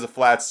 time is a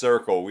flat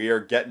circle. We are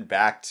getting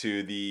back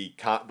to the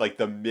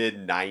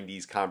mid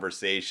 90s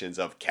conversations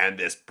of, can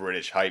this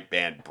British hype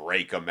band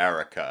break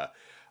America?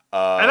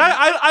 And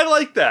I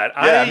like that.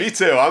 Yeah, me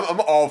too. I'm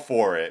all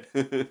for it.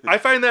 I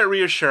find that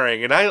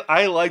reassuring. And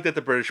I like that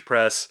the British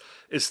press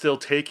is still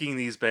taking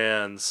these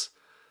bands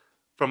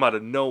from out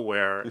of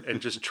nowhere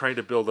and just trying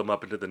to build them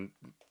up into the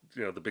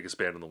biggest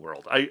band in the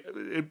world.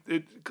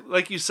 It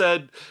like you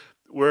said,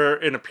 we're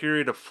in a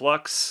period of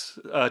flux,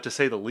 to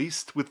say the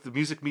least, with the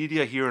music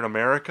media here in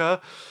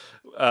America.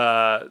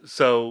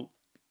 So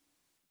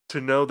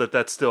to know that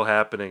that's still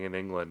happening in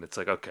England, it's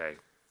like, okay,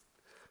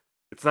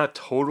 it's not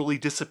totally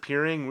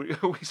disappearing. We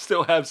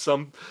still have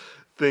some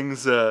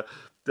things that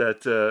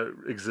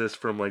exist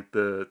from like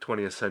the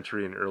 20th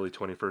century and early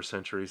 21st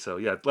century. So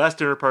yeah, Last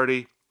Dinner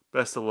Party,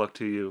 best of luck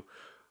to you.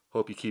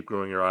 Hope you keep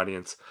growing your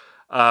audience.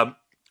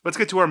 Let's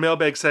get to our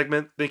mailbag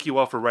segment. Thank you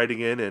all for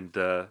writing in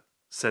and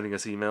sending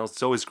us emails.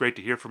 It's always great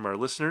to hear from our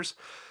listeners.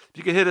 If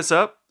you can hit us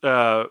up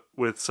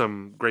with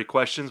some great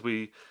questions,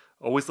 we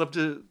always love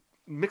to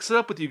mix it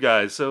up with you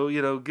guys. So,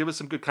 give us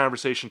some good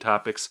conversation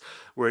topics.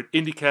 We're at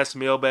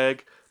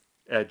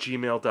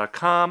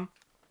indiecastmailbag@gmail.com.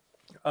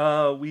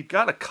 We've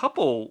got a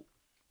couple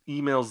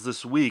emails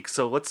this week,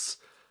 so let's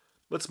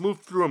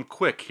move through them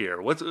quick here.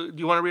 Do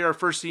you want to read our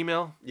first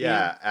email?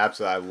 Yeah,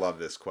 absolutely. I love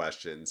this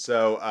question.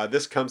 So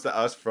this comes to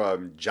us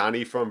from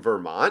Johnny from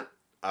Vermont.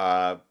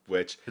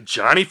 which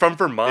Johnny from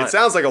Vermont. it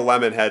sounds like a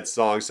Lemonhead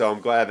song, so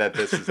I'm glad that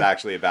this is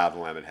actually about the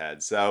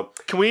Lemonhead. So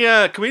can we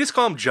just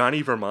call him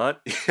Johnny Vermont?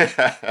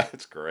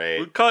 That's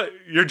great.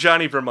 You're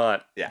Johnny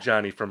Vermont. Yeah.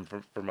 Johnny from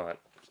Vermont.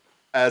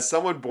 As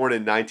someone born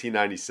in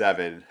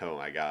 1997, oh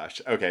my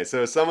gosh. Okay,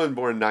 so as someone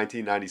born in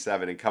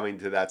 1997 and coming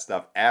to that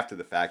stuff after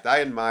the fact, I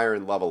admire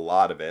and love a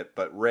lot of it,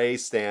 but Ray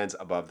stands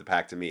above the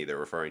pack to me. They're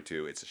referring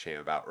to It's a Shame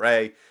About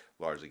Ray,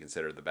 largely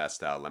considered the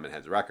best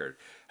Lemonheads record.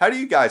 How do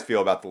you guys feel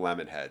about the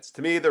Lemonheads?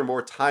 To me, they're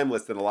more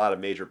timeless than a lot of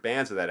major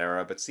bands of that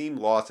era, but seem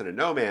lost in a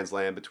no man's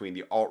land between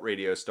the alt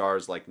radio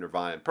stars like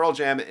Nirvana and Pearl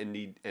Jam and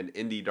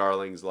indie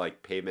darlings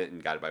like Pavement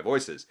and Guided by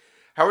Voices.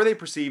 How were they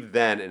perceived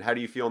then, and how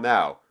do you feel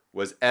now?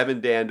 Was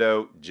Evan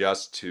Dando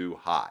just too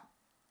hot?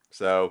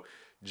 So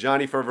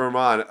Johnny from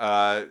Vermont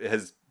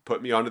has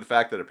put me onto the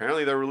fact that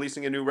apparently they're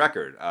releasing a new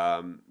record.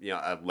 A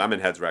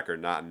Lemonheads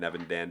record, not an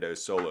Evan Dando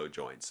solo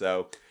joint.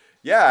 So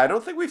yeah, I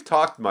don't think we've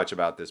talked much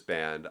about this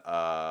band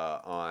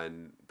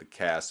on the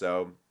cast.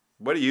 So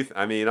what do you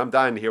I mean, I'm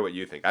dying to hear what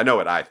you think. I know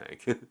what I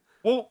think.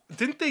 Well,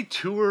 didn't they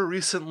tour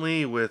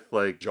recently with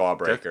like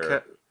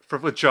Jawbreaker?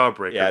 With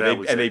Jawbreaker.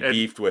 Yeah, they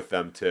beefed with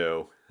them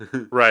too.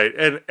 Right,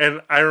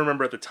 and I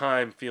remember at the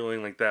time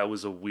feeling like that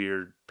was a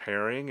weird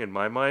pairing in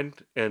my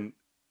mind, and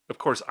of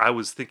course I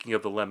was thinking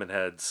of the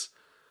Lemonheads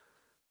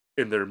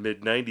in their mid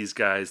 '90s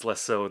guys,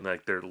 less so in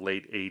like their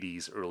late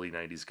 '80s, early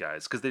 '90s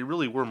guys, because they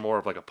really were more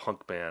of like a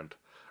punk band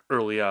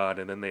early on,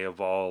 and then they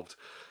evolved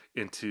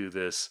into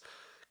this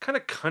kind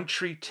of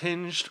country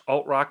tinged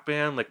alt rock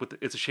band, like with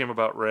It's a Shame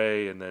About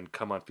Ray, and then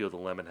Come On Feel the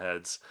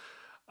Lemonheads.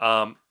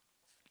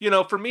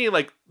 For me,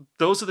 like,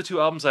 those are the two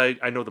albums I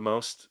know the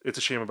most. It's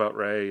a Shame About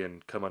Ray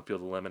and Come On Feel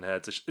the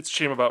Lemonheads. It's a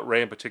Shame About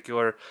Ray in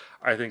particular,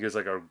 I think is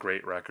like a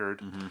great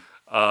record.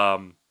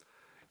 Mm-hmm.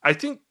 I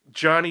think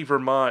Johnny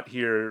Vermont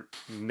here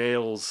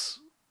nails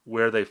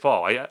where they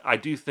fall. I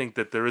do think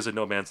that there is a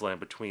no man's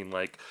land between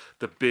like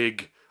the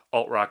big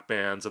alt rock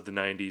bands of the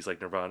 90s like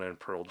Nirvana and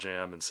Pearl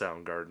Jam and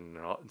Soundgarden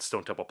and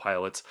Stone Temple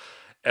Pilots,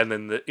 and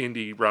then the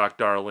indie rock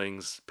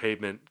darlings,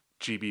 Pavement,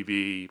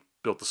 GBV,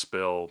 Built to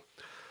Spill,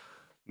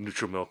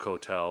 Neutral Milk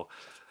Hotel.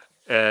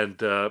 And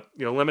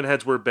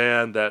Lemonheads were a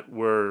band that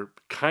were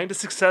kind of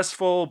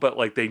successful, but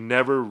like they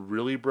never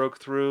really broke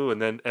through.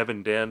 And then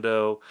Evan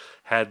Dando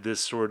had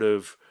this sort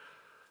of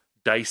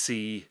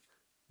dicey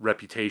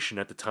reputation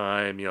at the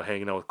time,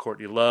 hanging out with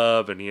Courtney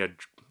Love, and he had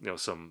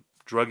some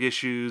drug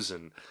issues,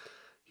 and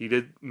he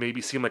did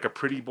maybe seem like a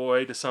pretty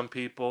boy to some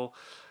people.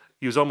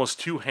 He was almost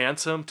too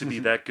handsome to be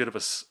that good of a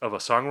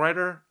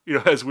songwriter,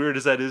 as weird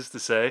as that is to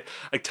say.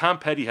 Like Tom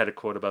Petty had a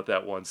quote about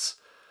that once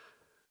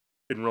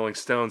in Rolling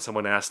Stone.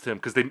 Someone asked him,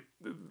 because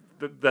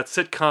that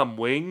sitcom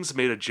Wings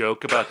made a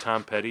joke about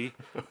Tom Petty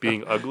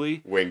being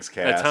ugly. Wings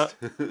cast.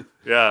 It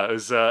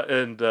was,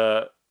 and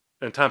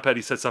Tom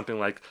Petty said something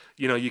like,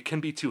 you can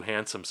be too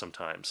handsome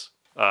sometimes.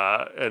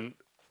 And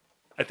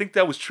I think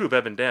that was true of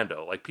Evan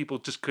Dando. Like, people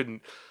just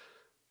couldn't,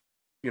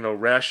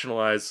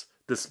 rationalize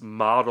this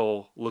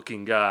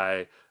model-looking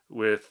guy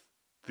with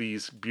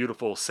these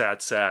beautiful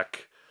sad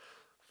sack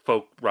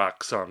folk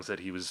rock songs that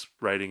he was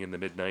writing in the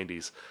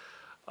mid-90s.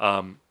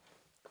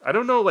 I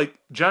don't know, like,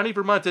 Johnny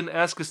Vermont didn't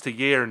ask us to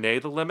yay or nay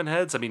the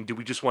Lemonheads. I mean, do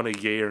we just want to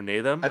yay or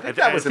nay them? I think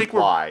that was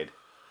implied.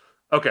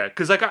 Okay,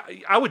 because like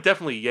I would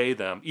definitely yay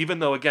them, even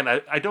though, again,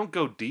 I don't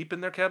go deep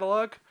in their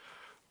catalog,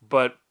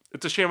 but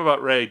It's a Shame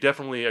About Ray,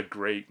 definitely a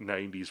great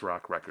 90s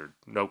rock record,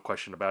 no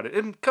question about it.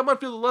 And Come On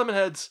Feel the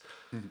Lemonheads,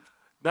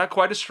 not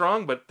quite as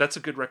strong, but that's a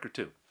good record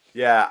too.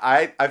 Yeah,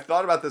 I've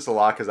thought about this a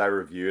lot because I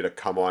reviewed a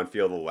Come On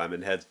Feel the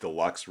Lemonheads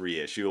deluxe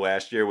reissue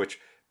last year, which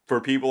for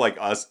people like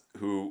us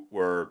who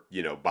were,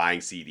 buying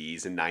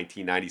CDs in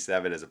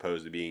 1997 as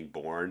opposed to being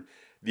born,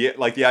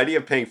 the idea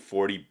of paying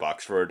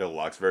 $40 for a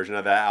deluxe version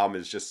of that album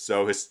is just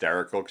so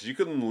hysterical, because you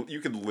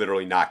could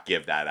literally not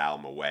give that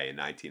album away in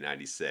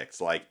 1996.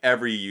 Like,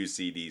 every used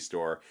CD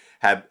store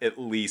had at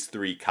least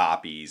 3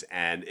 copies,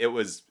 and it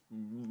was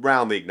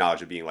roundly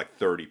acknowledged as being like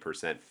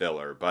 30%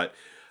 filler, but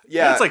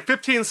yeah, it's like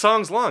 15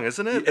 songs long,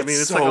 isn't it?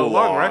 It's so like a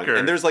long record.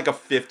 And there's like a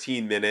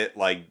 15-minute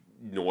like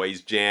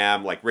noise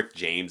jam, like Rick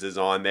James is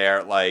on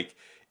there. Like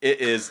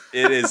it is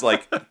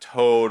like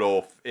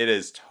total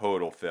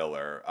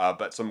filler,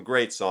 but some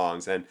great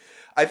songs. And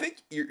I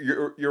think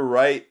you're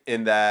right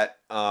in that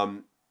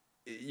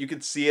you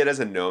could see it as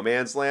a no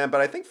man's land, but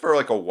I think for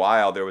like a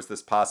while there was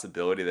this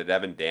possibility that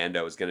Evan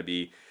Dando was going to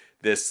be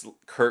this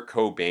Kurt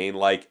Cobain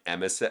like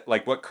emissary,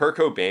 like what Kurt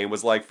Cobain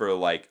was like for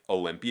like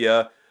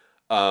Olympia.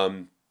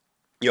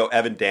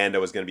 Evan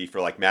Dando was going to be for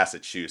like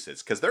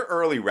Massachusetts, because their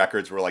early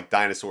records were like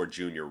Dinosaur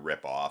Jr.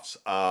 ripoffs.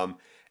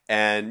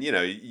 And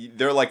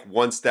they're like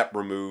one step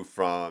removed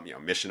from,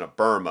 Mission of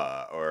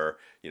Burma or,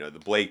 the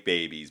Blake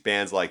Babies,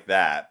 bands like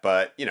that.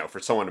 But, for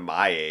someone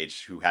my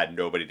age who had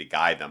nobody to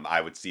guide them,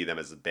 I would see them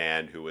as a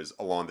band who was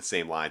along the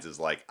same lines as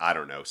like, I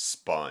don't know,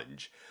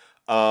 Sponge.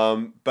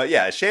 But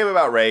yeah, A Shame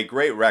About Ray,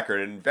 great record,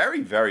 and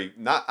very, very,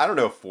 I don't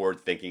know if forward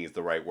thinking is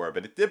the right word,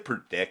 but it did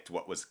predict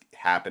what was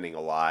happening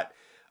a lot.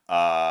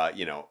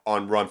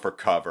 On Run for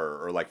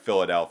Cover, or like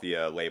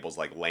Philadelphia labels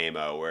like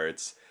Lamo, where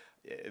it's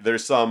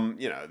there's some,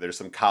 there's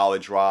some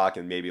college rock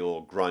and maybe a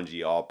little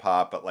grungy all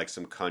pop, but like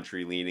some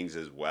country leanings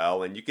as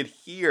well. And you could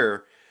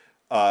hear,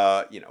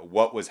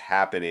 what was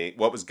happening,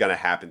 what was going to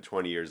happen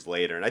 20 years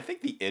later. And I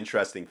think the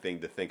interesting thing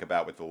to think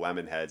about with the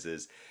Lemonheads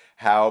is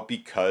how,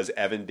 because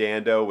Evan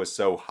Dando was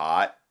so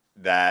hot,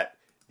 that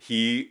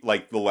the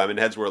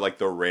Lemonheads were like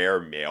the rare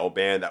male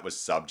band that was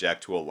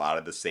subject to a lot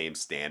of the same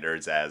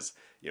standards as,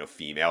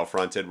 female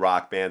fronted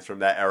rock bands from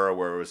that era,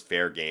 where it was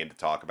fair game to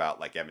talk about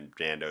like Evan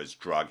Dando's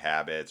drug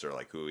habits or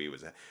like who he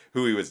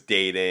was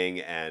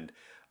dating. And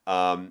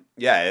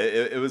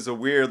it was a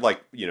weird,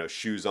 like,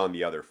 shoes on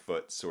the other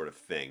foot sort of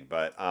thing.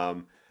 But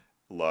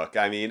look,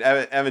 I mean,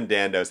 Evan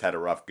Dando's had a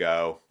rough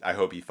go. I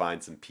hope he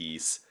finds some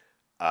peace.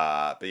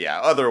 But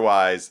yeah,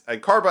 otherwise,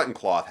 and Car Button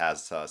Cloth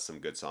has some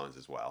good songs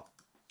as well.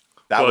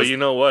 You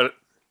know what?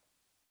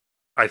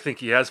 I think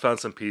he has found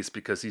some peace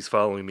because he's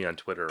following me on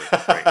Twitter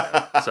right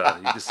now.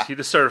 So he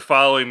just started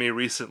following me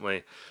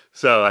recently.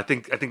 So I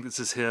think this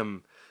is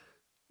him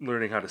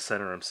learning how to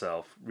center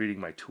himself, reading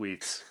my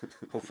tweets.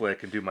 Hopefully I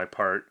can do my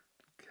part.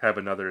 Have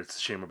another It's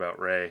a Shame About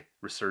Ray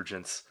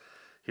resurgence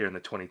here in the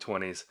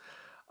 2020s.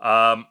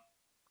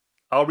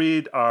 I'll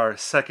read our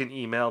second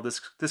email.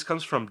 This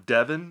comes from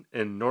Devin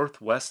in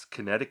Northwest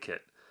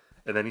Connecticut.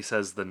 And then he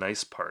says the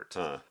nice part.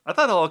 I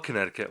thought all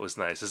Connecticut was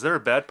nice. Is there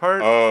a bad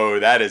part? Oh,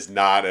 that is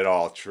not at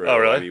all true. Oh,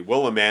 really? I mean,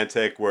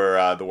 Willimantic,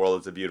 where The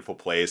World is a Beautiful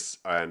Place,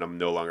 and I'm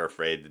No Longer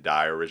Afraid to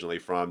Die originally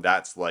from,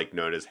 that's like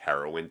known as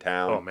Heroin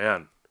Town. Oh,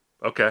 man.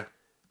 Okay.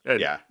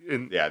 There's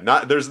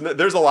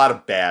a lot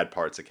of bad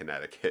parts of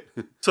Connecticut.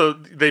 So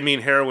they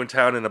mean Heroin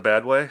Town in a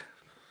bad way?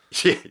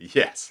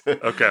 Yes.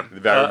 Okay.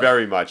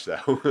 Very much so.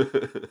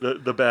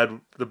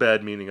 the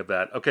bad meaning of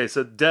that. Okay,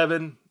 so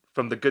Devin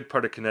from the good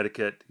part of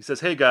Connecticut, he says,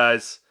 "Hey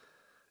guys,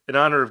 in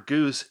honor of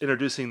Goose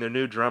introducing their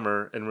new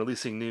drummer and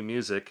releasing new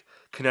music,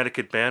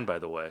 Connecticut band, by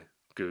the way,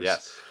 Goose."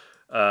 Yes.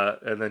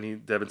 And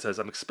then Devin says,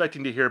 "I'm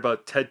expecting to hear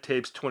about Ted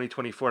Tapes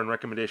 2024 in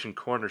Recommendation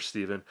Corner,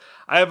 Steven.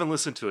 I haven't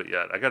listened to it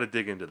yet. I got to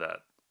dig into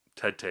that.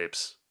 Ted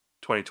Tapes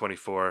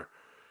 2024.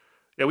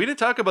 Yeah, we didn't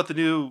talk about the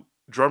new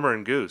drummer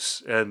in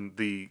Goose and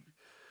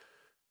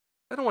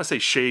I don't want to say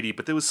shady,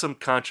 but there was some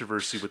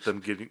controversy with them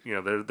getting,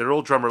 their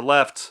old drummer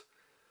left.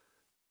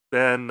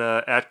 Ben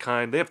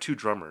Atkine, they have two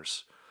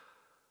drummers.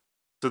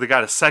 So they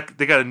got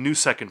a new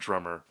second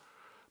drummer,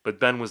 but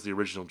Ben was the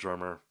original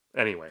drummer.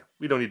 Anyway,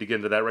 we don't need to get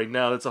into that right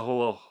now. That's a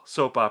whole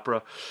soap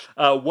opera.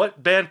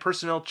 What band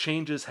personnel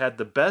changes had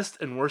the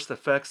best and worst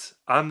effects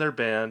on their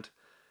band,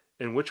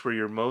 and which were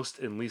your most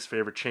and least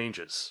favorite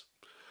changes?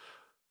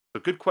 A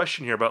good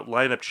question here about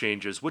lineup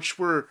changes. Which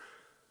were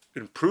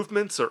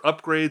improvements or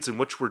upgrades, and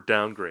which were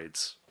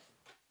downgrades?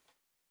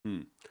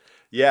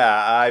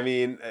 Yeah, I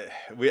mean,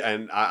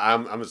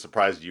 I'm as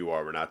surprised as you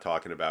are. We're not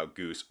talking about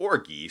Goose or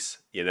Geese,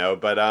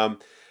 but I'm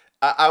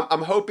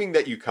hoping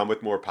that you come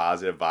with more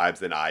positive vibes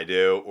than I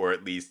do, or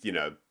at least,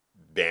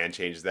 band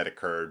changes that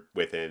occurred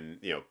within,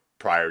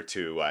 prior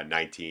to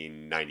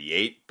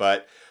 1998.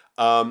 But,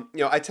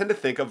 I tend to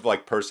think of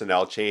like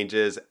personnel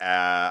changes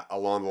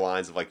along the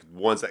lines of like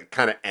ones that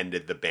kind of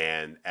ended the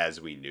band as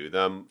we knew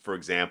them. For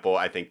example,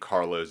 I think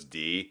Carlos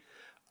D.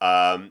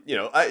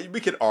 We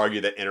could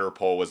argue that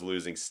Interpol was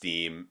losing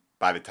steam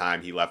by the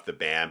time he left the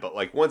band, but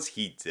like once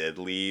he did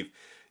leave,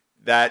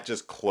 that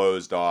just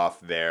closed off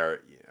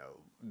their,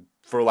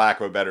 for lack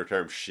of a better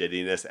term,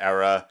 shittiness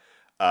era.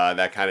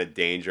 That kind of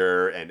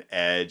danger and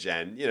edge,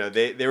 and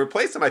they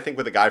replaced him, I think,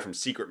 with a guy from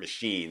Secret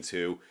Machines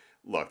who,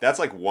 look, that's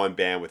like one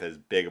band with as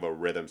big of a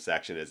rhythm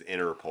section as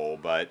Interpol,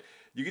 but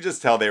you could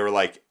just tell they were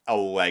like a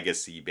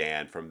legacy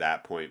band from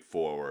that point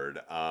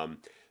forward.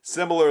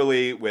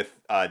 Similarly with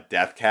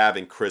Death Cab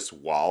and Chris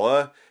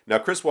Walla. Now,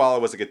 Chris Walla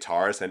was a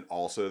guitarist and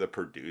also the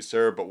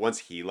producer, but once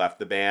he left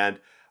the band,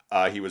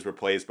 he was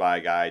replaced by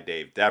a guy,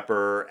 Dave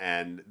Depper,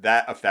 and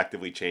that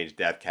effectively changed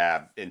Death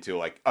Cab into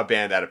like a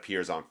band that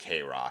appears on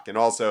K-Rock. And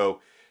also,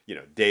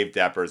 Dave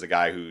Depper is a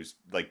guy who's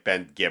like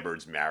Ben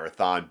Gibbard's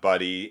marathon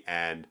buddy,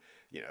 and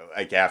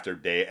like after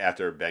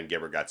Ben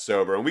Gibbard got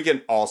sober, and we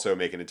can also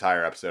make an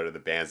entire episode of the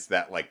bands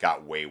that like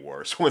got way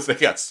worse once they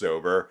got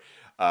sober.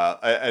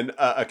 And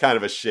a kind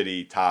of a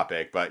shitty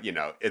topic, but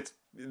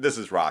this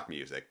is rock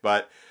music.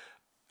 But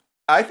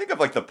I think of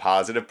like the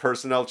positive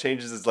personnel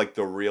changes as like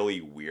the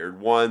really weird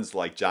ones,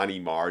 like Johnny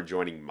Marr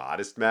joining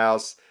Modest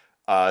Mouse.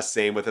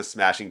 Same with a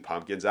Smashing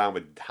Pumpkins on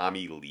with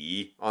Tommy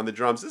Lee on the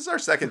drums. This is our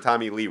second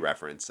Tommy Lee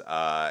reference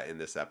in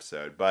this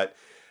episode. But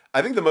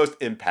I think the most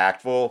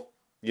impactful,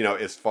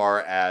 as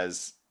far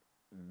as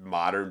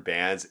modern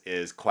bands,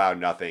 is Cloud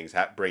Nothing's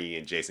bringing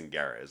in Jason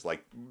Guerra is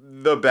like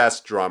the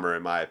best drummer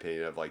in my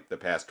opinion of like the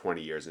past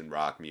 20 years in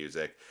rock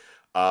music.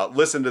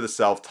 Listen to the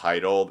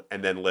self-titled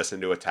and then listen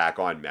to Attack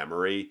on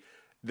Memory.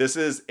 This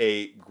is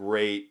a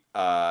great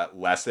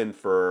lesson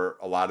for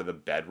a lot of the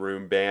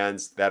bedroom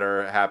bands that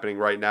are happening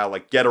right now.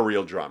 Like, get a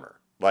real drummer.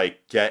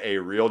 Like, get a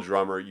real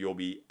drummer. You'll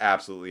be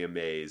absolutely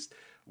amazed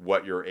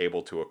what you're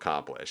able to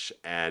accomplish.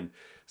 And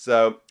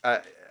so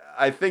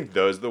I think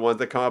those are the ones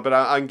that come up, but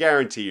I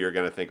guarantee you're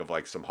going to think of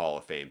like some Hall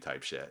of Fame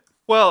type shit.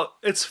 Well,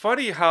 it's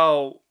funny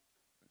how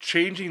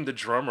changing the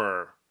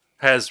drummer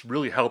has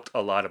really helped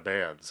a lot of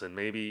bands. And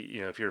maybe,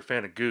 if you're a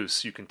fan of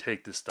Goose, you can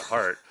take this to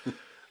heart.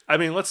 I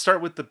mean, let's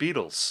start with the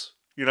Beatles.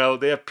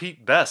 They have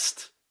Pete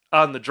Best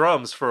on the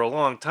drums for a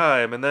long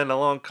time, and then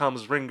along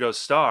comes Ringo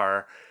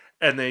Starr,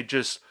 and they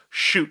just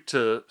shoot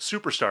to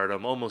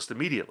superstardom almost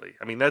immediately.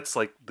 I mean, that's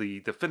like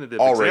the definitive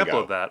All example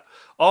Ringo. of that.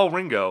 All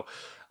Ringo.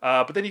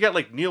 But then you got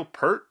like Neil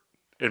Peart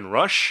in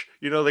Rush.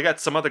 They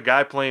got some other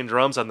guy playing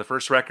drums on the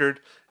first record.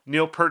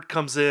 Neil Peart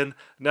comes in.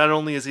 Not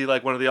only is he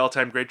like one of the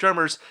all-time great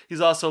drummers,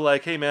 he's also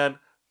like, hey man,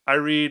 I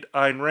read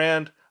Ayn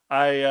Rand.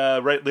 I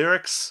write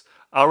lyrics.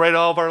 I'll write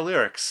all of our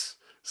lyrics.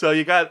 So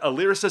you got a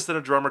lyricist and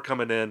a drummer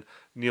coming in,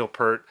 Neil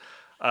Peart.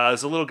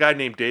 There's a little guy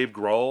named Dave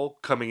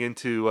Grohl coming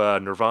into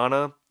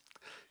Nirvana.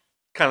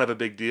 Kind of a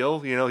big deal.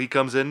 He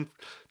comes in,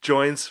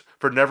 joins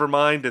for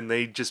Nevermind, and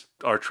they just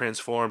are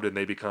transformed and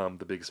they become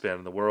the biggest band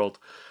in the world.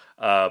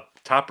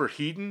 Topper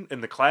Headon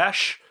in The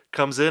Clash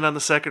comes in on the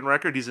second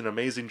record. He's an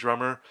amazing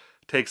drummer,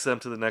 takes them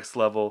to the next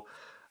level.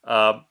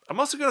 I'm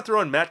also going to throw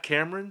in Matt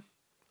Cameron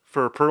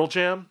for Pearl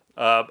Jam.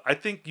 I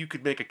think you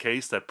could make a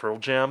case that Pearl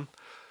Jam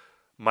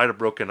might have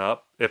broken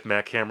up if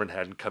Matt Cameron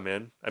hadn't come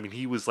in. I mean,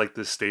 he was like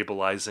this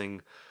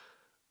stabilizing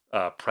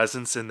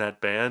presence in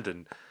that band,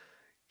 and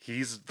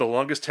he's the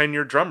longest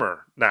tenured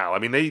drummer now. I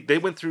mean, they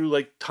went through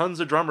like tons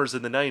of drummers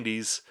in the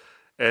 90s,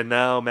 and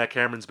now Matt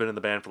Cameron's been in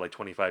the band for like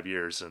 25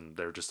 years, and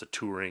they're just a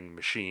touring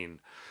machine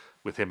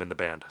with him in the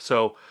band.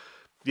 So,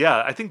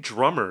 yeah, I think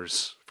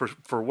drummers,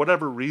 for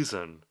whatever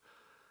reason,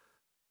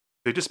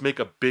 they just make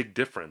a big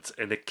difference,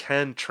 and it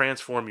can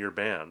transform your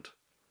band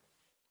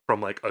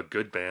from like a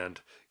good band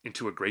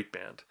into a great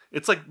band.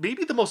 It's like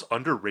maybe the most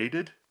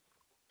underrated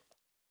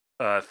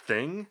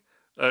thing.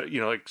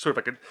 Like sort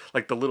of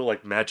like the little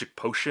like magic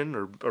potion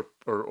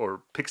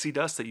or pixie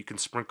dust that you can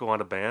sprinkle on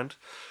a band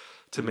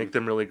to make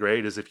them really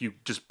great is if you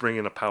just bring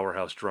in a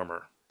powerhouse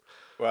drummer.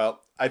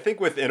 Well, I think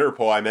with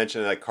Interpol, I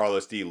mentioned like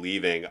Carlos D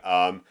leaving.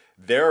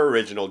 Their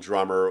original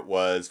drummer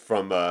was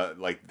from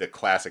like the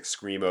classic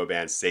screamo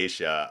band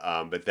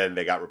Seisha, but then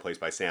they got replaced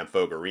by Sam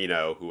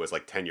Fogarino, who was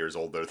like 10 years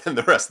older than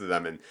the rest of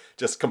them and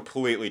just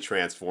completely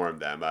transformed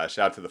them. Shout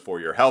out to the For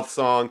Your Health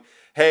song.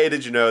 Hey,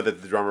 did you know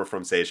that the drummer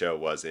from Seisha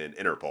was in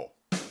Interpol?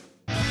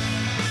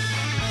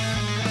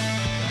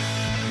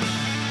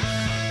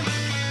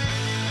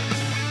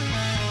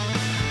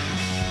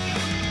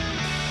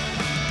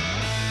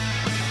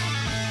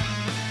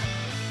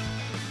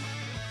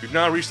 We've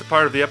now reached the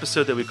part of the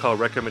episode that we call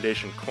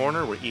Recommendation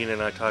Corner, where Ian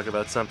and I talk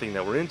about something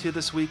that we're into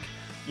this week.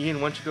 Ian,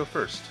 why don't you go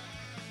first?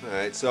 All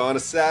right, so on a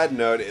sad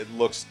note, it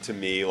looks to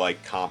me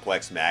like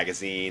Complex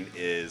Magazine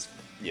is,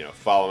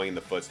 following in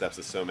the footsteps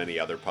of so many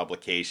other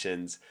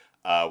publications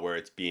where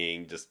it's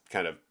being just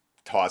kind of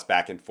tossed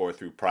back and forth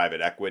through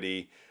private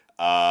equity.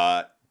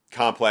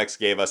 Complex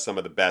gave us some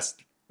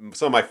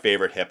of my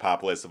favorite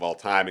hip-hop lists of all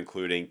time,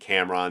 including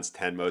Cameron's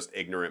 10 Most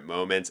Ignorant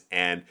Moments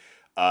and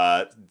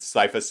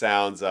Cypher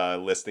Sound's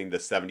listing the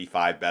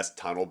 75 best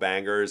tunnel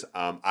bangers.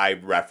 I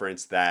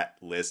reference that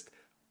list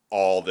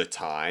all the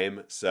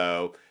time.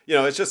 So,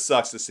 it just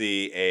sucks to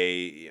see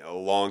a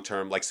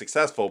long-term, like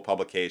successful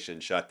publication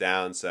shut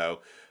down.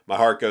 So my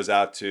heart goes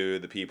out to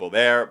the people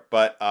there.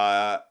 But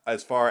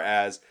as far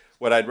as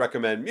what I'd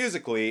recommend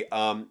musically,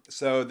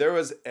 so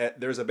there's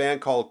a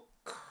band called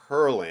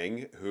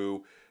Curling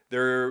who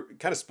they're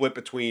kind of split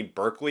between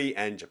Berkeley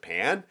and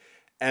Japan.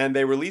 And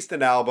they released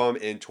an album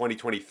in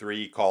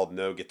 2023 called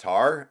No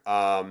Guitar,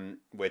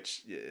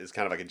 which is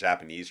kind of like a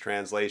Japanese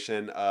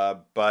translation.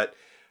 But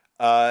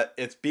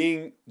it's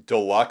being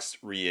deluxe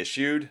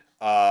reissued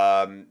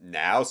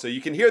now. So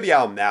you can hear the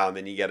album now, and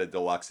then you get a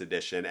deluxe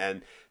edition.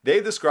 And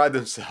they describe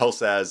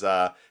themselves as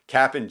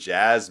Cap and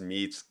Jazz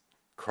meets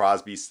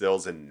Crosby,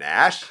 Stills, and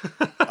Nash.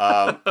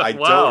 I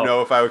don't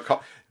know if I would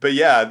call... But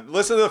yeah,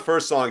 listen to the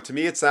first song. To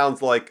me, it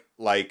sounds like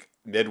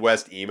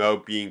Midwest emo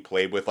being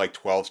played with like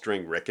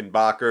 12-string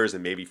Rickenbackers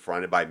and maybe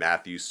fronted by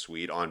Matthew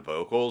Sweet on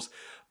vocals.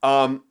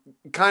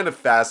 Kind of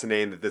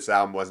fascinating that this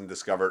album wasn't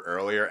discovered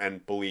earlier,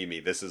 and believe me,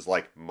 this is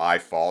like my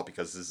fault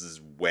because this is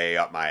way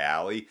up my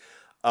alley.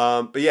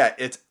 But yeah,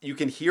 you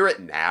can hear it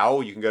now.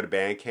 You can go to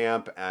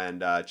Bandcamp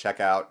and check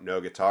out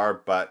No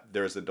Guitar, but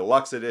there's a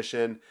deluxe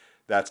edition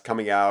that's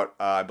coming out,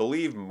 I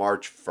believe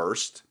March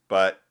 1st,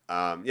 but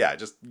yeah,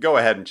 just go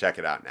ahead and check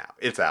it out now.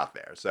 It's out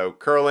there. So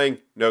Curling,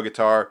 No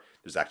Guitar.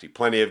 There's actually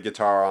plenty of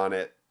guitar on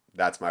it.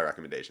 That's my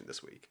recommendation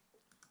this week.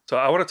 So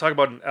I want to talk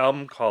about an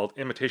album called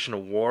Imitation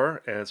of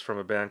War, and it's from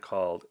a band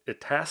called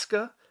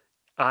Itasca,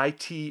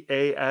 Itasca.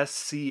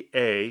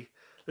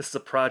 This is a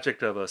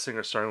project of a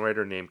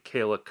singer-songwriter named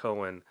Kayla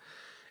Cohen.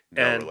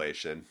 No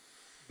relation.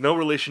 No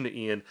relation to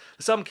Ian.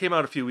 This album came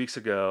out a few weeks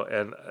ago,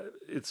 and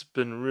it's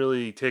been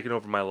really taking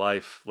over my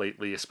life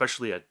lately,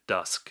 especially at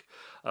dusk.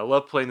 I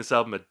love playing this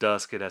album at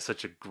dusk. It has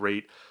such a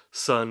great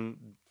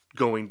sun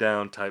going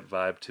down type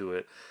vibe to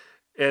it.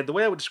 And the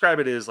way I would describe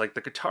it is like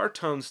the guitar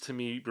tones to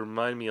me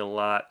remind me a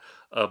lot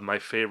of my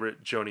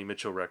favorite Joni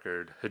Mitchell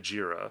record,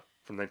 Hejira,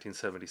 from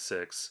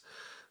 1976.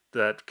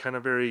 That kind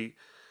of very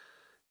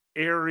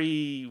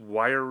airy,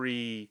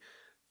 wiry,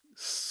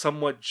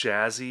 somewhat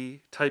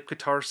jazzy type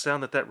guitar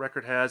sound that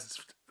record has.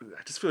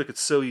 I just feel like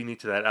it's so unique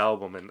to that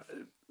album, and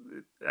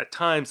at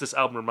times this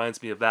album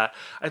reminds me of that.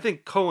 I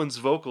think Cohen's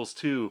vocals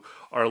too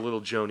are a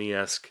little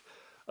Joni-esque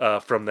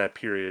from that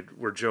period,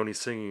 where Joni's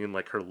singing in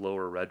like her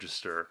lower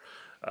register.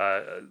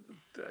 Uh,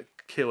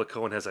 Kayla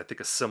Cohen has, I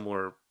think, a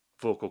similar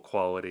vocal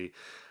quality,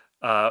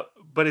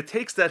 but it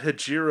takes that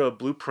Hajira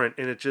blueprint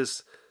and it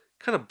just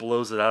kind of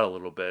blows it out a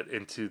little bit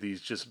into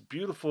these just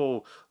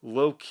beautiful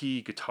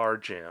low-key guitar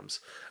jams.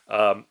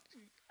 On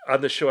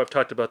the show, I've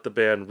talked about the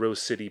band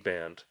Rose City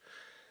Band.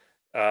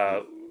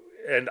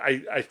 And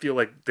I feel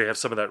like they have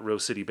some of that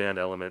Rose City Band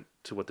element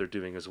to what they're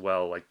doing as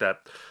well. Like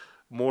that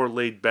more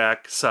laid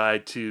back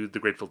side to the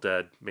Grateful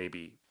Dead,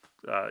 maybe,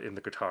 in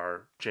the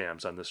guitar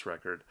jams on this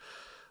record.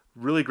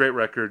 Really great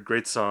record,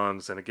 great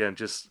songs, and again,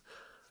 just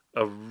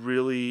a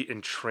really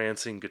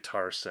entrancing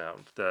guitar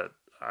sound that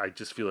I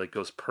just feel like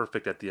goes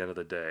perfect at the end of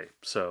the day.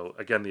 So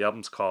again, the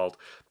album's called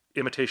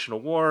Imitation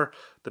of War.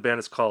 The band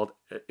is called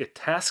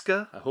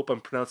Itasca. I hope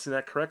I'm pronouncing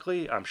that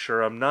correctly. I'm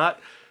sure I'm not.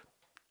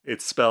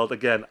 It's spelled,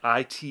 again,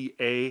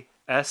 Itasca.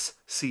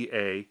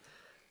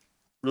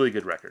 Really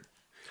good record.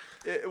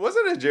 It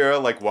wasn't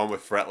Hajira like one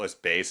with fretless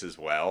bass as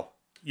well?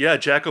 Yeah,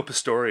 Jaco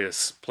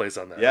Pastorius plays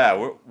on that.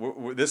 Yeah,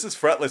 this is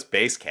fretless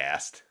bass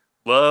cast.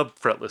 Love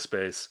fretless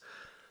bass.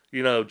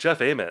 You know, Jeff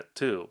Ament,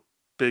 too.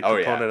 Big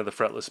component of the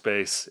fretless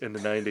bass in the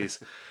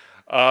 90s.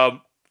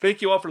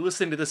 Thank you all for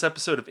listening to this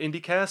episode of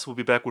IndieCast. We'll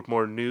be back with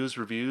more news,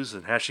 reviews,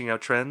 and hashing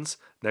out trends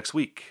next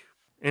week.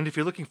 And if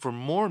you're looking for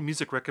more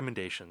music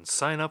recommendations,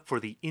 sign up for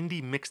the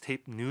Indie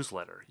Mixtape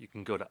newsletter. You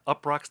can go to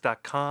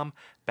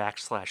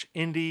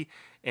uprocks.com/indie,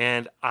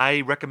 and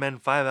I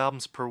recommend 5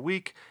 albums per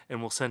week,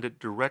 and we'll send it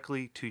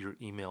directly to your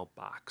email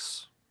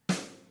box.